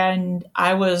jokes and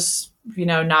I was,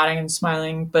 nodding and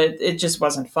smiling, but it just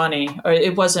wasn't funny, or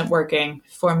it wasn't working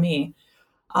for me.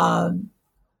 And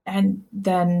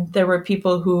then there were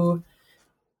people who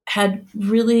had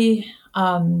really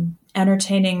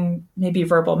entertaining, maybe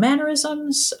verbal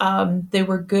mannerisms. They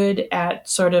were good at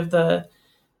sort of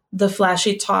the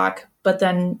flashy talk, but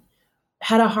then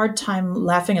had a hard time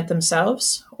laughing at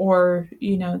themselves, or,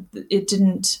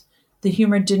 the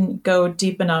humor didn't go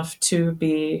deep enough to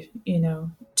be,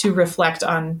 to reflect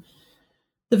on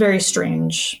the very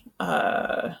strange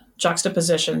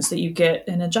juxtapositions that you get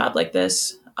in a job like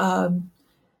this.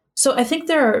 So I think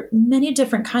there are many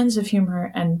different kinds of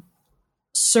humor, and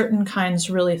certain kinds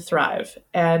really thrive.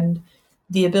 And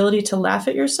the ability to laugh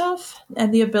at yourself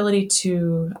and the ability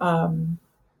to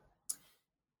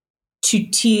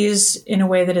tease in a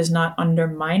way that is not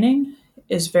undermining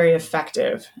is very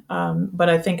effective. But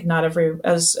I think not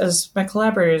as my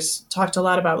collaborators talked a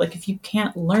lot about, like, if you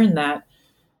can't learn that,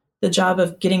 the job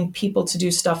of getting people to do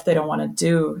stuff they don't want to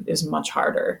do is much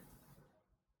harder.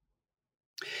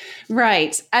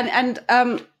 Right. And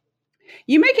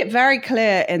you make it very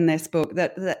clear in this book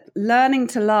that learning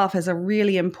to laugh is a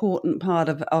really important part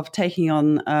of taking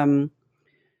on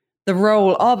the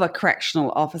role of a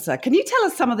correctional officer. Can you tell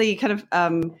us some of the kind of,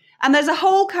 and there's a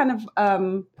whole kind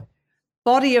of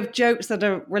body of jokes that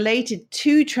are related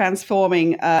to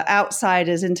transforming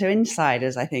outsiders into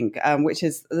insiders, I think, which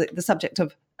is the subject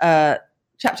of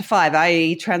chapter 5,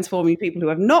 i.e. transforming people who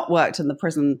have not worked in the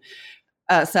prison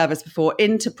service before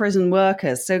into prison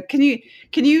workers. So can you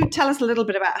tell us a little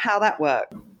bit about how that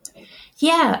worked?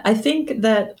 Yeah, I think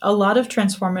that a lot of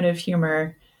transformative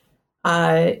humor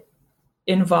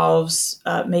involves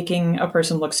making a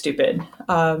person look stupid,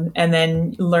 and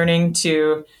then learning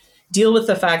to deal with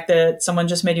the fact that someone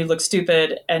just made you look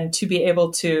stupid, and to be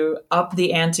able to up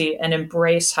the ante and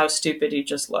embrace how stupid you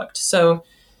just looked. So,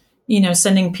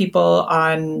 sending people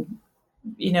on,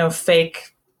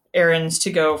 fake errands to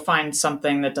go find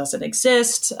something that doesn't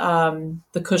exist. The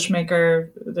Cushmaker,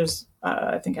 there's,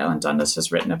 I think Alan Dundas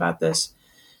has written about this.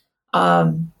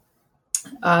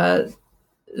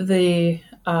 The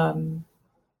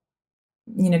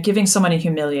giving someone a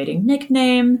humiliating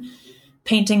nickname,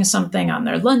 painting something on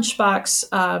their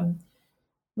lunchbox,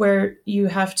 where you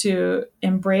have to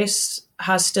embrace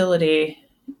hostility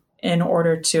in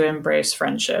order to embrace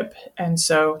friendship. And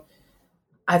so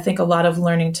I think a lot of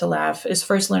learning to laugh is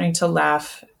first learning to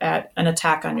laugh at an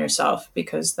attack on yourself,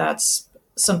 because that's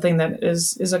something that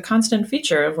is a constant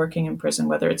feature of working in prison,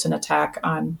 whether it's an attack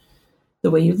on the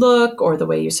way you look or the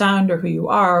way you sound or who you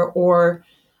are, or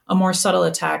a more subtle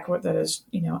attack that is,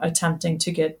 attempting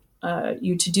to get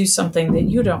you to do something that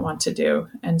you don't want to do.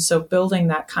 And so building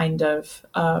that kind of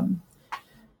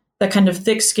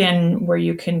thick skin where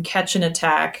you can catch an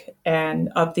attack and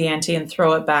up the ante and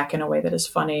throw it back in a way that is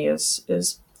funny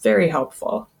is very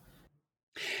helpful.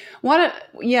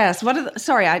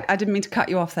 Sorry, I didn't mean to cut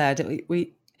you off there.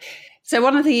 So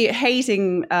one of the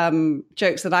hazing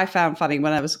jokes that I found funny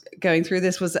when I was going through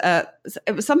this was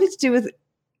it was something to do with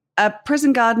a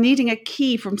prison guard needing a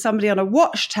key from somebody on a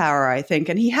watchtower, I think,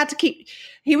 and he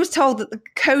was told that the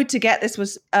code to get this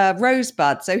was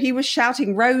Rosebud, so he was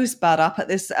shouting Rosebud up at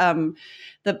this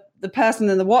the person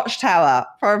in the watchtower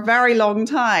for a very long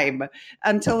time,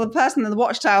 until the person in the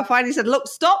watchtower finally said, "Look,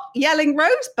 stop yelling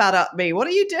Rosebud at me. What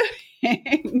are you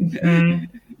doing?"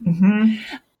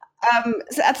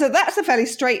 So that's a fairly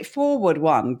straightforward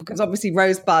one, because obviously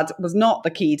Rosebud was not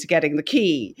the key to getting the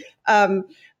key.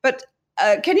 But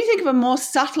can you think of a more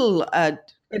subtle, an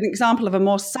example of a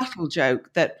more subtle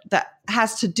joke that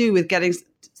has to do with getting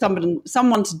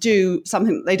someone to do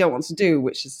something that they don't want to do,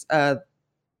 which is,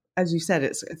 as you said,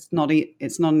 it's not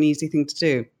an easy thing to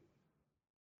do?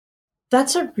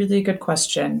 That's a really good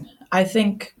question. I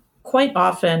think quite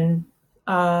often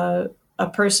a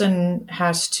person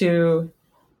has to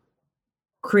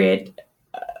create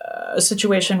a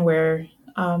situation where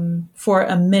for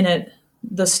a minute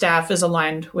the staff is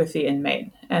aligned with the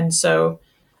inmate. And so,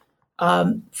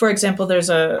 for example, there's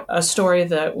a story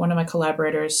that one of my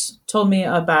collaborators told me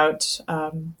about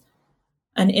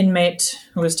an inmate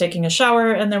who was taking a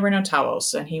shower and there were no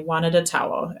towels, and he wanted a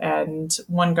towel. And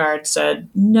one guard said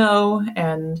no,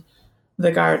 and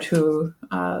the guard who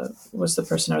was the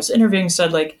person I was interviewing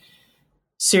said, like,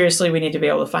 seriously, we need to be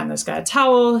able to find this guy a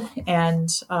towel. And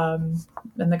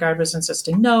the guard was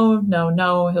insisting, no,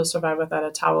 he'll survive without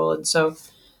a towel. And so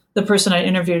the person I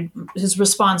interviewed, his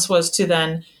response was to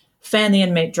then fan the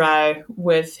inmate dry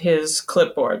with his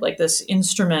clipboard, like this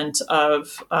instrument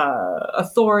of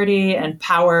authority and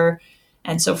power.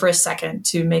 And so for a second,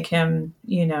 to make him,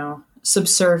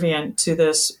 subservient to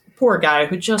this poor guy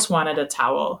who just wanted a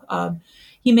towel,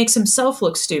 he makes himself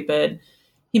look stupid.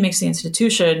 He makes the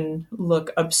institution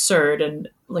look absurd, and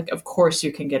like, of course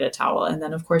you can get a towel. And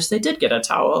then of course they did get a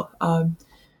towel.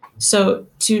 So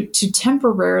to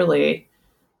temporarily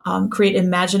create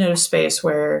imaginative space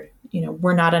where,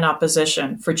 we're not in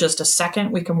opposition for just a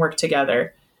second, we can work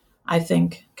together, I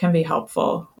think can be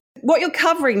helpful. What you're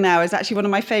covering now is actually one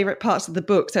of my favorite parts of the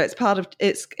book. So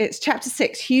it's chapter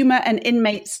 6, humor and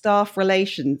inmate staff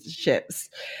relationships.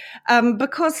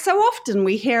 Because so often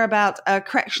we hear about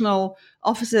correctional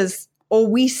officers, or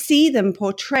we see them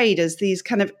portrayed as these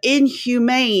kind of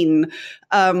inhumane,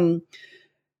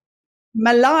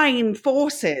 malign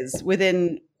forces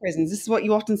within prisons. This is what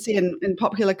you often see in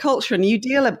popular culture, and you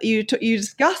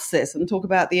discuss this and talk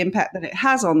about the impact that it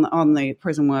has on the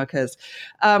prison workers.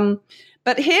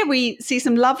 But here we see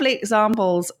some lovely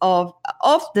examples of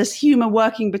this humor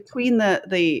working between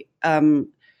the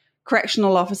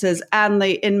correctional officers and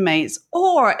the inmates,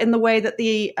 or in the way that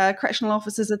the correctional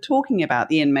officers are talking about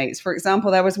the inmates. For example,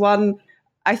 there was one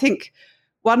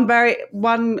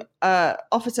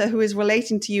officer who is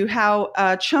relating to you how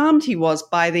charmed he was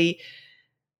by the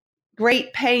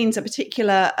great pains a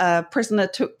particular prisoner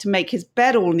took to make his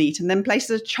bed all neat, and then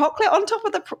places a chocolate on top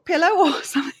of the pillow or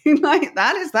something like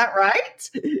that. Is that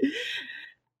right?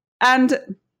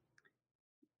 And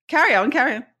carry on.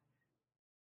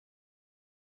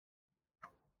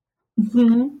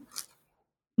 Mm-hmm.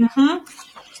 Mm-hmm.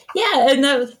 Yeah,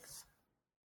 and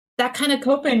that kind of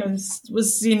coping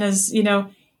was seen as,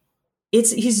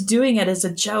 he's doing it as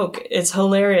a joke. It's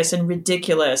hilarious and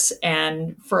ridiculous.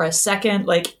 And for a second,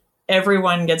 like,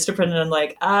 everyone gets to prison and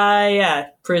like, yeah,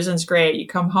 prison's great. You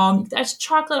come home, there's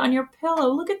chocolate on your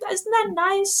pillow. Look at that. Isn't that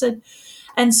nice?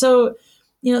 And so,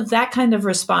 that kind of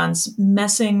response,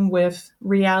 messing with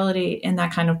reality in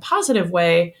that kind of positive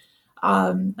way,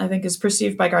 I think is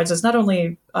perceived by guards as not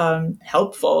only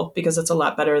helpful, because it's a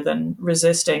lot better than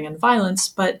resisting and violence,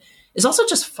 but is also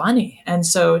just funny. And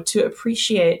so to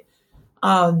appreciate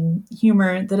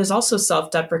humor that is also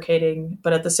self-deprecating,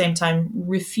 but at the same time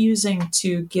refusing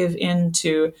to give in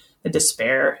to the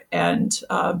despair and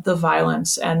the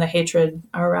violence and the hatred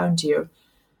around you.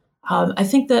 I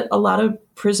think that a lot of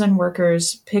prison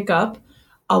workers pick up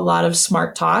a lot of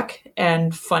smart talk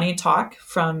and funny talk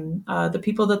from the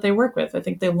people that they work with. I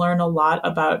think they learn a lot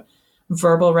about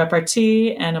verbal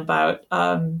repartee and about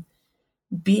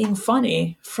being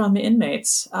funny from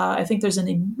inmates. I think there's an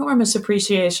enormous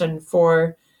appreciation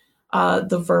for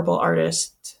the verbal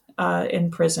artist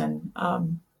in prison,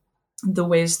 the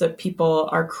ways that people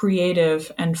are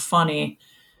creative and funny.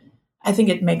 I think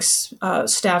it makes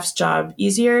staff's job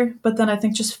easier, but then I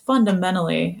think just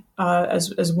fundamentally,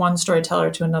 as one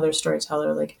storyteller to another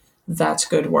storyteller, like, that's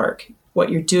good work. What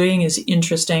you're doing is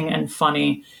interesting and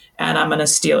funny, and I'm going to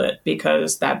steal it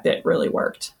because that bit really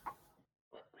worked.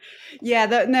 Yeah,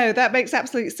 that makes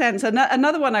absolute sense.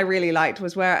 Another one I really liked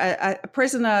was where a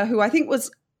prisoner who I think was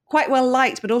quite well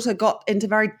liked, but also got into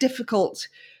very difficult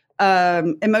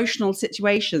emotional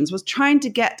situations, was trying to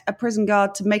get a prison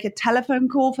guard to make a telephone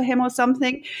call for him or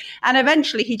something. And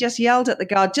eventually he just yelled at the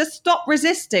guard, just stop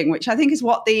resisting, which I think is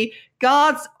what the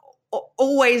guards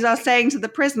always are saying to the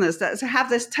prisoners, that to have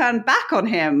this turned back on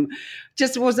him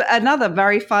just was another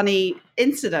very funny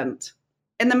incident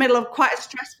in the middle of quite a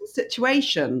stressful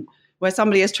situation where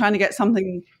somebody is trying to get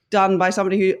something done by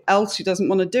somebody else who doesn't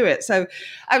want to do it. So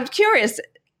I'm curious,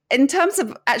 in terms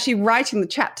of actually writing the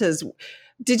chapters,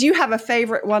 did you have a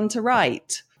favorite one to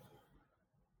write?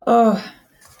 Oh,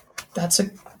 that's a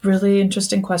really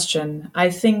interesting question. I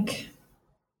think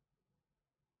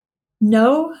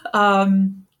no.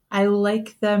 I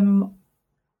like them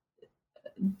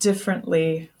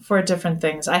differently for different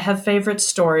things. I have favorite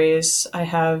stories. I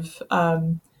have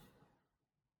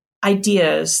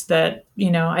ideas that,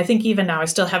 I think even now I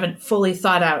still haven't fully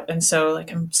thought out. And so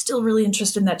I'm still really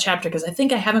interested in that chapter because I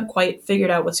think I haven't quite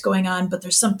figured out what's going on, but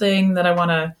there's something that I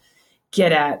want to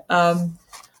get at.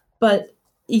 But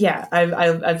yeah,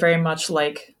 I very much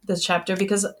like this chapter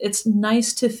because it's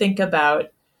nice to think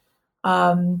about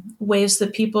ways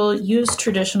that people use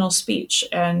traditional speech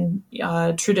and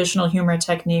traditional humor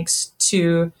techniques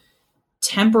to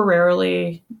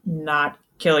temporarily not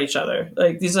kill each other.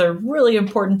 These are really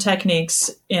important techniques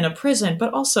in a prison,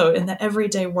 but also in the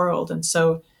everyday world. And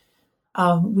so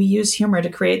we use humor to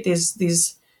create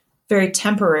these very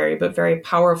temporary but very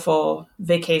powerful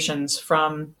vacations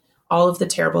from all of the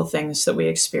terrible things that we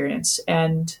experience.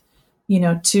 And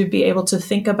to be able to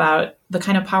think about the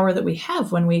kind of power that we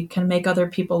have when we can make other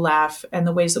people laugh and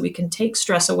the ways that we can take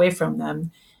stress away from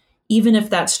them, even if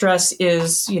that stress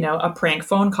is, a prank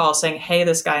phone call saying, hey,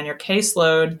 this guy in your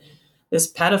caseload, this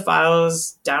pedophile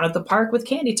is down at the park with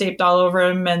candy taped all over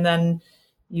him. And then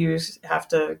you have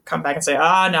to come back and say, no,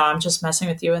 I'm just messing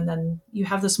with you. And then you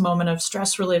have this moment of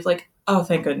stress relief, like, oh,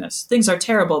 thank goodness, things are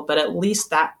terrible, but at least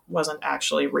that wasn't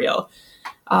actually real.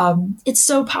 It's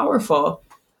so powerful.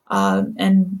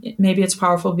 And maybe it's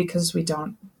powerful because we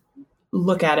don't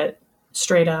look at it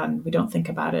straight on. We don't think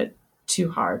about it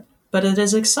too hard. But it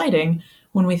is exciting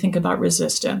when we think about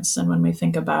resistance and when we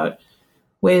think about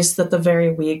ways that the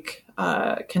very weak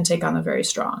can take on the very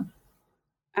strong.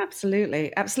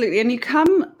 Absolutely, absolutely. And you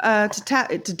come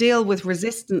to deal with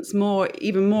resistance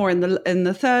even more in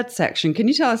the third section. Can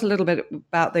you tell us a little bit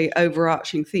about the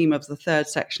overarching theme of the third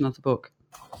section of the book?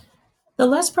 The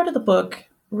last part of the book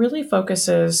really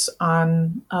focuses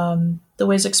on the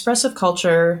ways expressive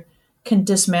culture can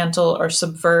dismantle or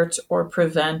subvert or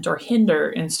prevent or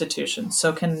hinder institutions.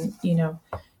 So can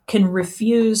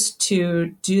refuse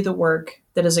to do the work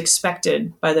that is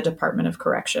expected by the Department of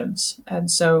Corrections. And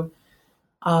so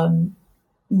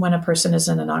when a person is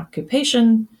in an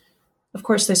occupation, of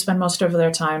course, they spend most of their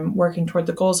time working toward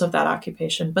the goals of that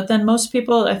occupation. But then most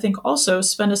people, I think, also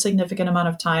spend a significant amount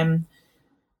of time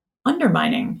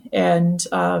undermining and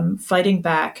fighting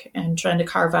back and trying to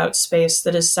carve out space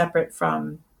that is separate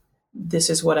from this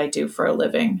is what I do for a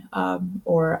living,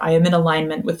 or I am in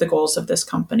alignment with the goals of this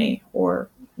company, or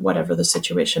whatever the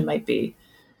situation might be.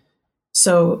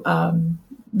 So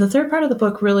the third part of the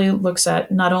book really looks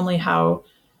at not only how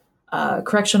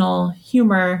correctional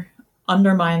humor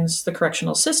undermines the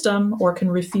correctional system or can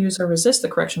refuse or resist the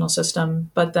correctional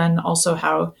system, but then also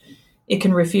how it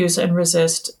can refuse and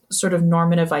resist sort of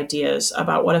normative ideas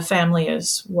about what a family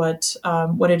is, what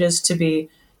it is to be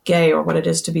gay or what it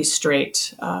is to be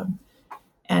straight,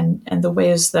 and the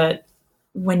ways that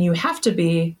when you have to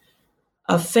be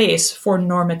a face for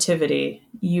normativity,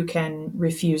 you can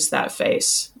refuse that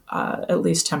face, at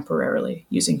least temporarily,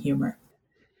 using humor.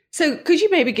 So could you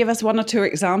maybe give us one or two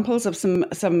examples of some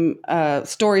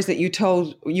stories that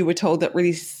you were told that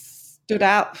really stood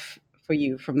out for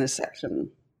you from this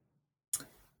section?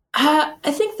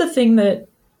 I think the thing that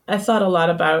I thought a lot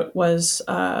about was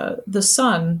the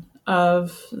son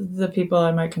of the people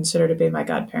I might consider to be my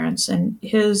godparents, and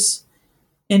his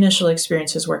initial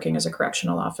experiences working as a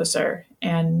correctional officer,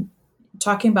 and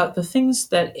talking about the things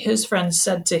that his friends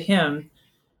said to him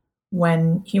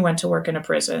when he went to work in a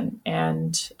prison,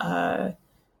 and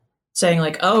saying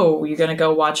like, "Oh, you're gonna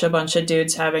go watch a bunch of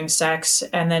dudes having sex,"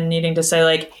 and then needing to say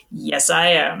like, "Yes, I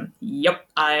am. Yep,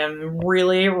 I am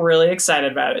really, really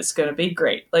excited about it. It's gonna be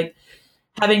great." Like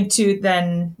having to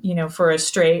then, for a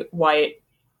straight white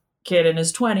kid in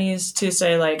his 20s to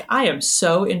say like, "I am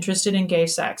so interested in gay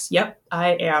sex." Yep,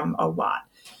 I am a lot.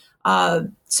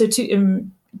 So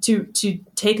to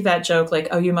take that joke like,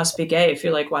 "Oh, you must be gay if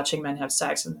you like watching men have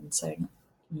sex," and then saying,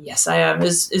 "Yes, I am,"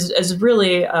 is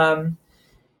really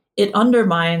it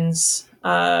undermines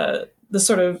the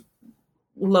sort of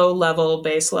low level,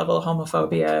 base level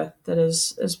homophobia that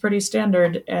is pretty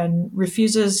standard, and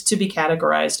refuses to be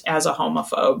categorized as a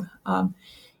homophobe,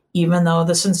 even though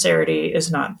the sincerity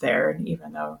is not there, and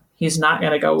even though he's not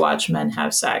going to go watch men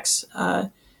have sex.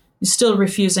 He's still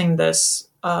refusing this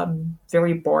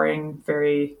very boring,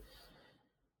 very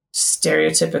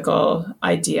stereotypical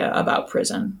idea about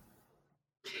prison.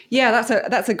 Yeah,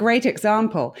 that's a great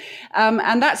example.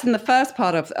 And that's in the first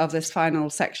part of this final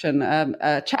section,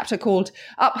 a chapter called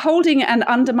Upholding and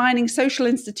Undermining Social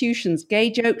Institutions,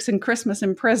 Gay Jokes and Christmas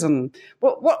in Prison.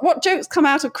 What jokes come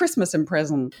out of Christmas in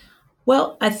prison?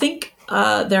 Well, I think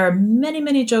there are many,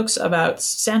 many jokes about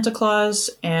Santa Claus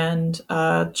and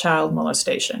child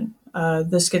molestation.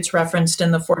 This gets referenced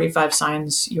in the 45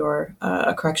 Signs You're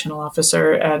a Correctional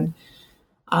Officer, and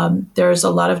there's a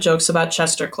lot of jokes about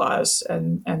Chester Claus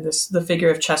and the figure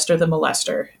of Chester the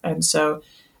molester. And so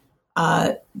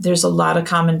there's a lot of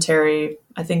commentary,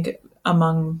 I think,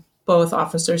 among both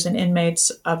officers and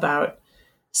inmates about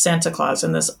Santa Claus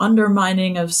and this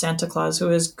undermining of Santa Claus, who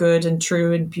is good and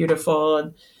true and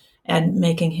beautiful, and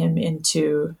making him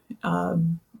into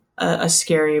a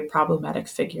scary, problematic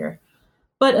figure.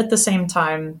 But at the same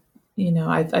time,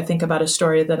 I think about a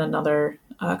story that another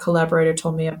collaborator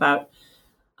told me about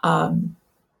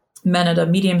men at a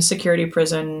medium security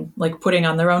prison, like putting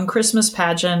on their own Christmas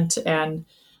pageant and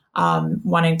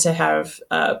wanting to have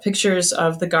pictures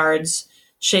of the guards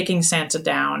shaking Santa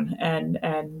down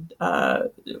and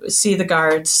see the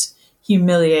guards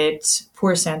humiliate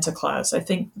poor Santa Claus. I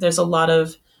think there's a lot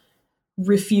of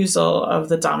refusal of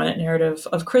the dominant narrative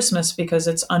of Christmas because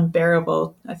it's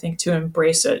unbearable, I think, to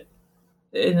embrace it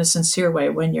in a sincere way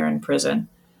when you're in prison.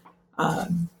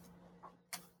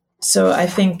 So I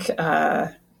think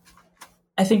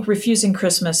refusing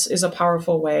Christmas is a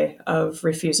powerful way of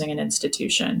refusing an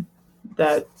institution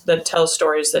that tells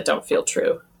stories that don't feel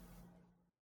true.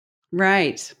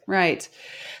 Right.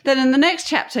 Then in the next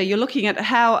chapter, you're looking at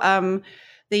how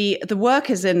the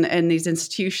workers in these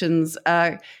institutions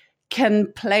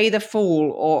can play the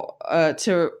fool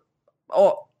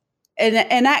or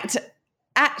enact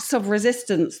acts of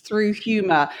resistance through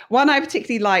humor. One I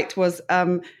particularly liked was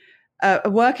a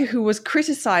worker who was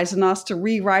criticized and asked to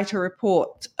rewrite a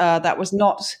report that was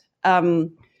not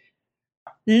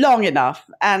long enough,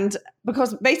 and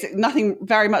because basically nothing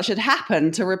very much had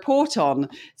happened to report on.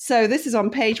 So this is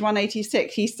on page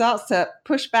 186. He starts to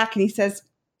push back and he says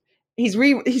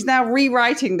he's now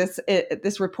rewriting this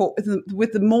report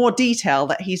with the more detail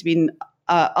that he's been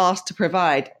asked to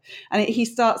provide. And he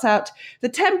starts out, the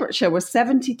temperature was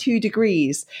 72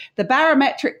 degrees. The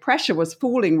barometric pressure was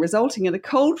falling, resulting in a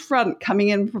cold front coming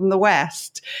in from the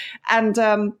west. And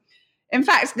in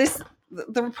fact,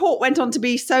 the report went on to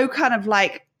be so kind of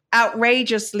like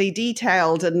outrageously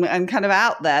detailed and kind of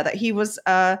out there that he was,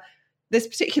 this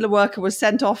particular worker was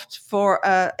sent off for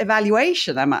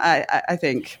evaluation, I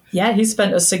think. Yeah, he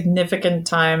spent a significant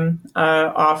time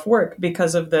off work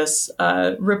because of this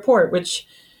report, which,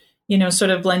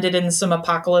 sort of blended in some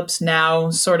Apocalypse Now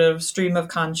sort of stream of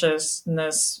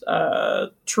consciousness,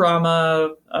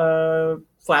 trauma,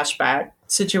 flashback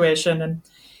situation. And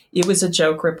it was a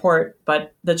joke report,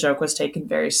 but the joke was taken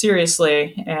very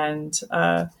seriously. And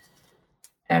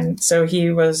so he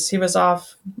was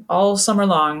off all summer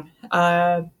long.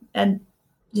 And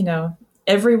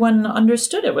everyone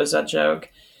understood it was a joke.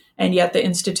 And yet the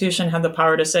institution had the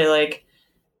power to say, like,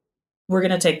 we're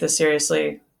going to take this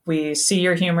seriously. We see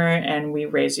your humor and we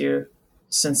raise you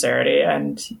sincerity.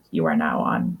 And you are now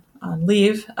on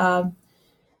leave.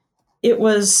 It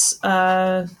was,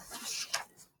 I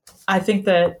think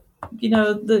that,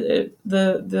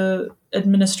 the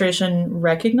administration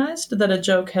recognized that a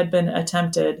joke had been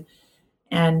attempted,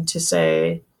 and to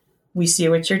say, we see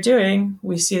what you're doing.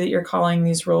 We see that you're calling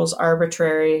these rules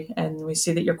arbitrary, and we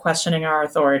see that you're questioning our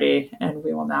authority, and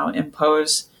we will now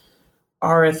impose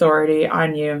our authority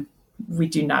on you. We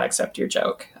do not accept your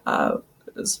joke.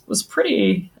 Was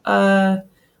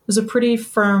a pretty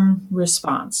firm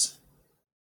response.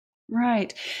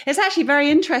 Right. It's actually very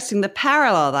interesting, the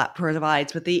parallel that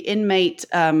provides with the inmate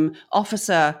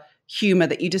officer humor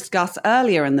that you discussed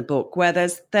earlier in the book, where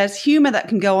there's humor that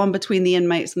can go on between the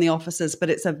inmates and the officers, but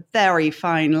it's a very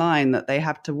fine line that they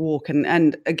have to walk.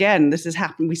 And again, this is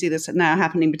happening. We see this now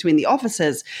happening between the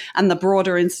officers and the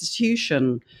broader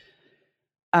institution.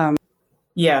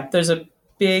 Yeah, there's a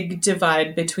big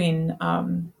divide between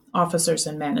officers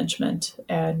and management.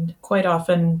 And quite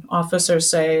often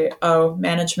officers say, oh,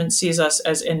 management sees us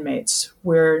as inmates.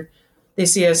 They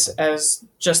see us as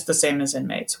just the same as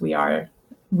inmates. We are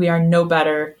no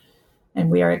better, and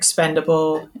we are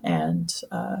expendable. And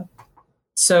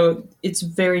so it's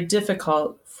very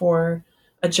difficult for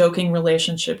a joking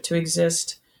relationship to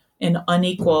exist in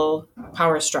unequal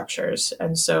power structures.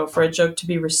 And so for a joke to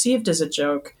be received as a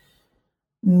joke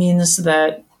means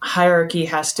that hierarchy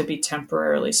has to be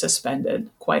temporarily suspended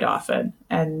quite often.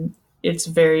 And it's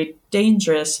very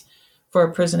dangerous for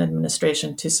a prison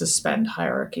administration to suspend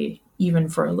hierarchy, even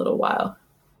for a little while.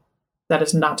 That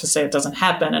is not to say it doesn't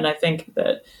happen. And I think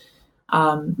that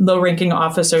low-ranking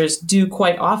officers do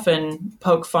quite often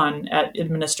poke fun at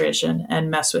administration and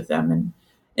mess with them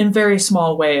in very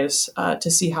small ways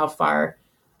to see how far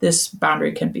this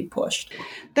boundary can be pushed.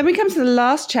 Then we come to the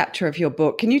last chapter of your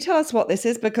book. Can you tell us what this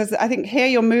is? Because I think here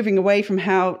you're moving away from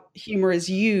how humor is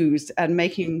used and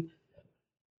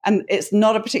it's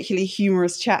not a particularly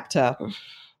humorous chapter.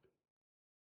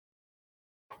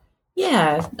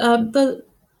 Yeah,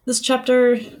 this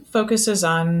chapter focuses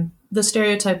on the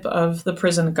stereotype of the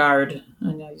prison guard,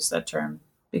 and I use that term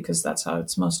because that's how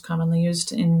it's most commonly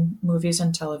used in movies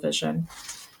and television,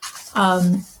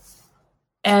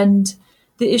 and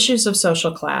the issues of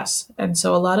social class. And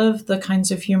so a lot of the kinds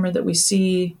of humor that we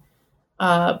see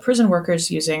prison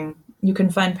workers using, you can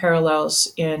find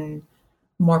parallels in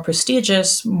more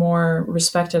prestigious, more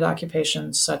respected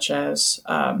occupations such as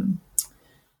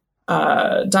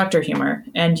doctor humor.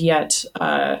 And yet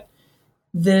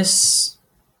this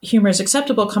humor is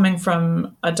acceptable coming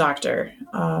from a doctor,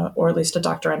 or at least a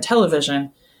doctor on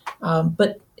television,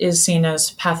 but is seen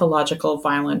as pathological,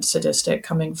 violent, sadistic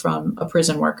coming from a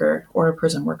prison worker or a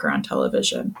prison worker on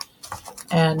television.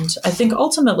 And I think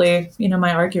ultimately,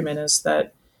 my argument is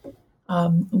that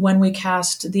when we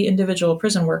cast the individual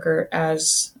prison worker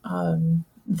as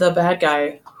the bad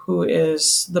guy, who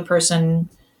is the person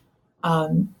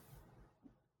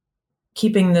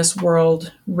keeping this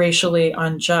world racially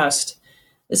unjust,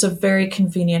 is a very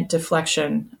convenient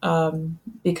deflection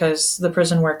because the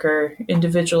prison worker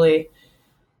individually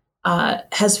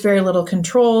has very little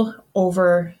control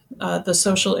over the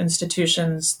social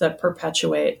institutions that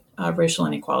perpetuate racial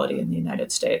inequality in the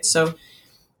United States. So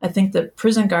I think that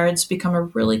prison guards become a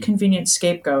really convenient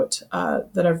scapegoat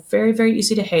that are very, very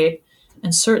easy to hate.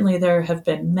 And certainly there have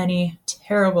been many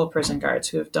terrible prison guards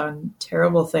who have done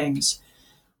terrible things.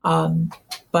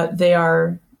 But they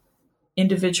are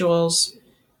individuals,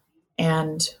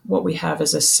 and what we have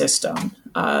is a system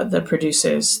that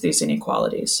produces these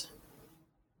inequalities.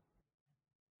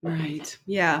 Right.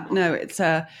 Yeah. No, it's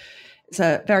a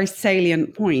very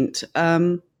salient point.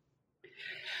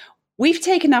 We've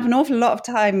taken up an awful lot of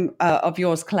time of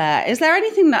yours, Claire. Is there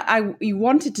anything that you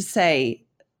wanted to say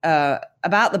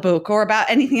about the book or about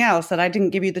anything else that I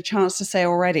didn't give you the chance to say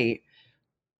already?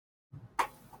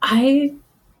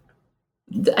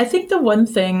 I think the one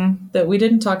thing that we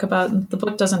didn't talk about, the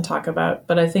book doesn't talk about,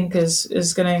 but I think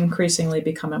is going to increasingly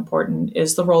become important,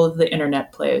 is the role that the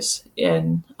internet plays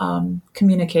in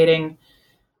communicating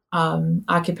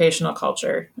occupational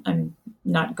culture. I'm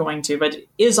not going to, but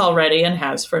is already and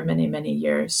has for many, many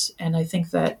years. And I think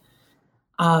that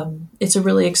it's a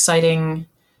really exciting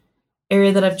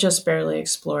area that I've just barely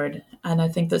explored. And I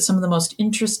think that some of the most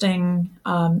interesting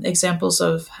examples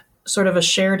of sort of a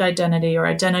shared identity or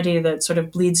identity that sort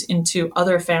of bleeds into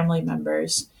other family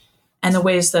members, and the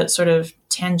ways that sort of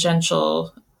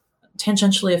tangentially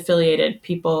affiliated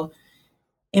people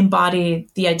embody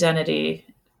the identity,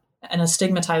 and a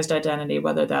stigmatized identity,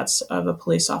 whether that's of a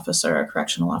police officer or a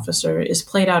correctional officer, is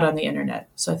played out on the internet.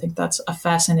 So I think that's a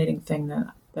fascinating thing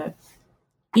that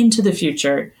into the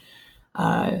future,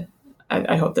 I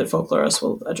hope that Folkloros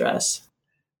will address.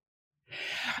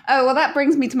 Oh, well, that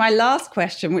brings me to my last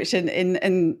question, which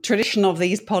in tradition of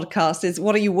these podcasts is,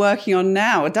 what are you working on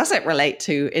now? Does it relate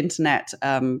to internet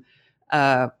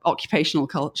occupational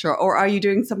culture, or are you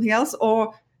doing something else?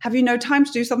 Or have you no time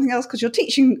to do something else because you're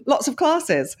teaching lots of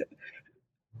classes?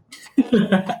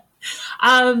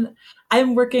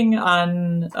 I'm working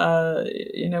on,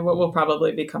 what will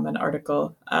probably become an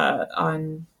article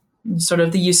on sort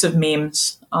of the use of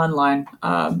memes online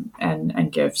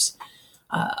and GIFs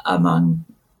among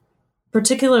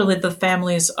particularly the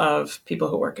families of people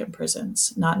who work in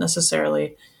prisons, not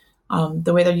necessarily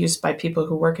the way they're used by people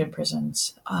who work in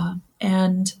prisons.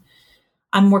 And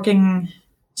I'm working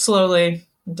slowly,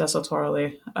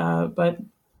 desultorily, but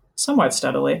somewhat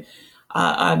steadily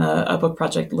on a book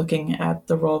project looking at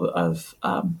the role of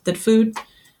that food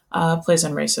plays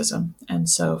in racism. And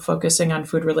so focusing on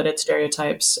food-related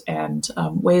stereotypes and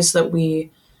ways that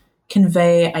we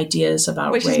convey ideas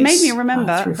about race. Which has made me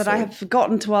remember that I have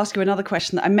forgotten to ask you another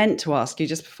question that I meant to ask you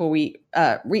just before we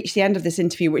reach the end of this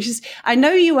interview, which is, I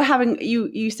know you were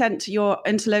you sent your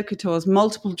interlocutors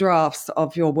multiple drafts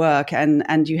of your work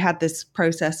and you had this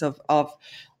process of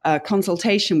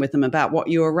consultation with them about what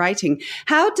you were writing.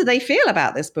 How do they feel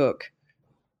about this book?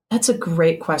 That's a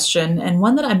great question, and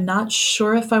one that I'm not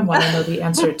sure if I want to know the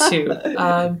answer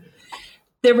to.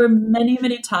 There were many,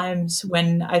 many times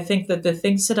when I think that the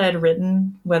things that I had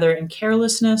written, whether in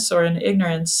carelessness or in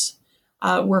ignorance,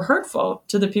 were hurtful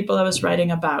to the people I was writing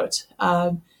about.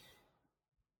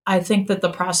 I think that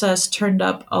the process turned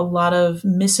up a lot of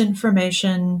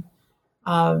misinformation,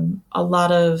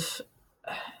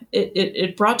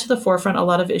 it brought to the forefront a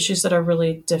lot of issues that are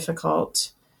really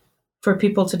difficult for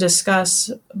people to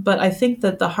discuss. But I think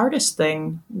that the hardest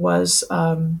thing was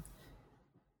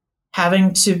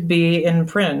having to be in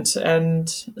print. And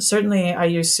certainly I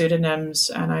use pseudonyms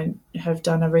and I have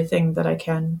done everything that I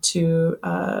can to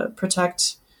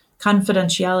protect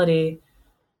confidentiality.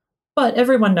 But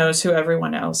everyone knows who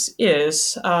everyone else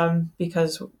is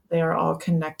because they are all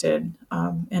connected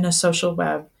in a social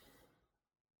web.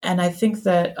 And I think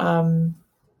that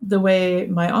the way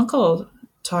my uncle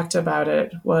talked about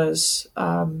it was,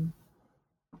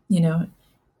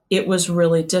 it was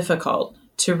really difficult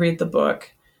to read the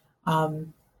book.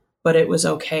 But it was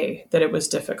okay that it was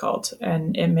difficult,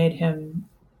 and it made him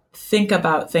think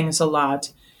about things a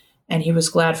lot, and he was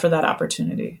glad for that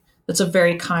opportunity. That's a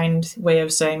very kind way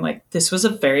of saying, like, this was a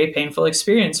very painful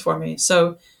experience for me.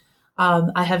 So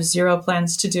I have zero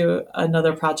plans to do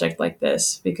another project like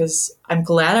this because I'm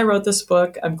glad I wrote this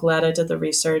book. I'm glad I did the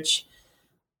research.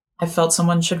 I felt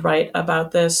someone should write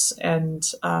about this, and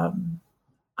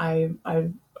I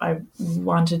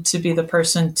wanted to be the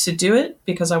person to do it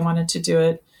because I wanted to do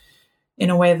it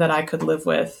in a way that I could live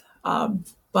with.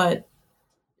 But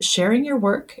sharing your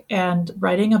work and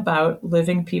writing about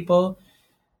living people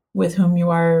with whom you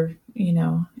are,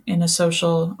 in a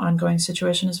social ongoing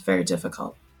situation is very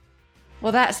difficult.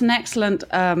 Well, that's an excellent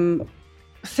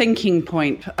thinking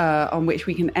point on which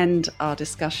we can end our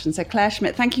discussion. So Claire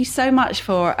Schmidt, thank you so much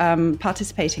for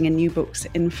participating in New Books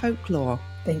in Folklore.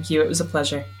 Thank you. It was a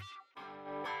pleasure.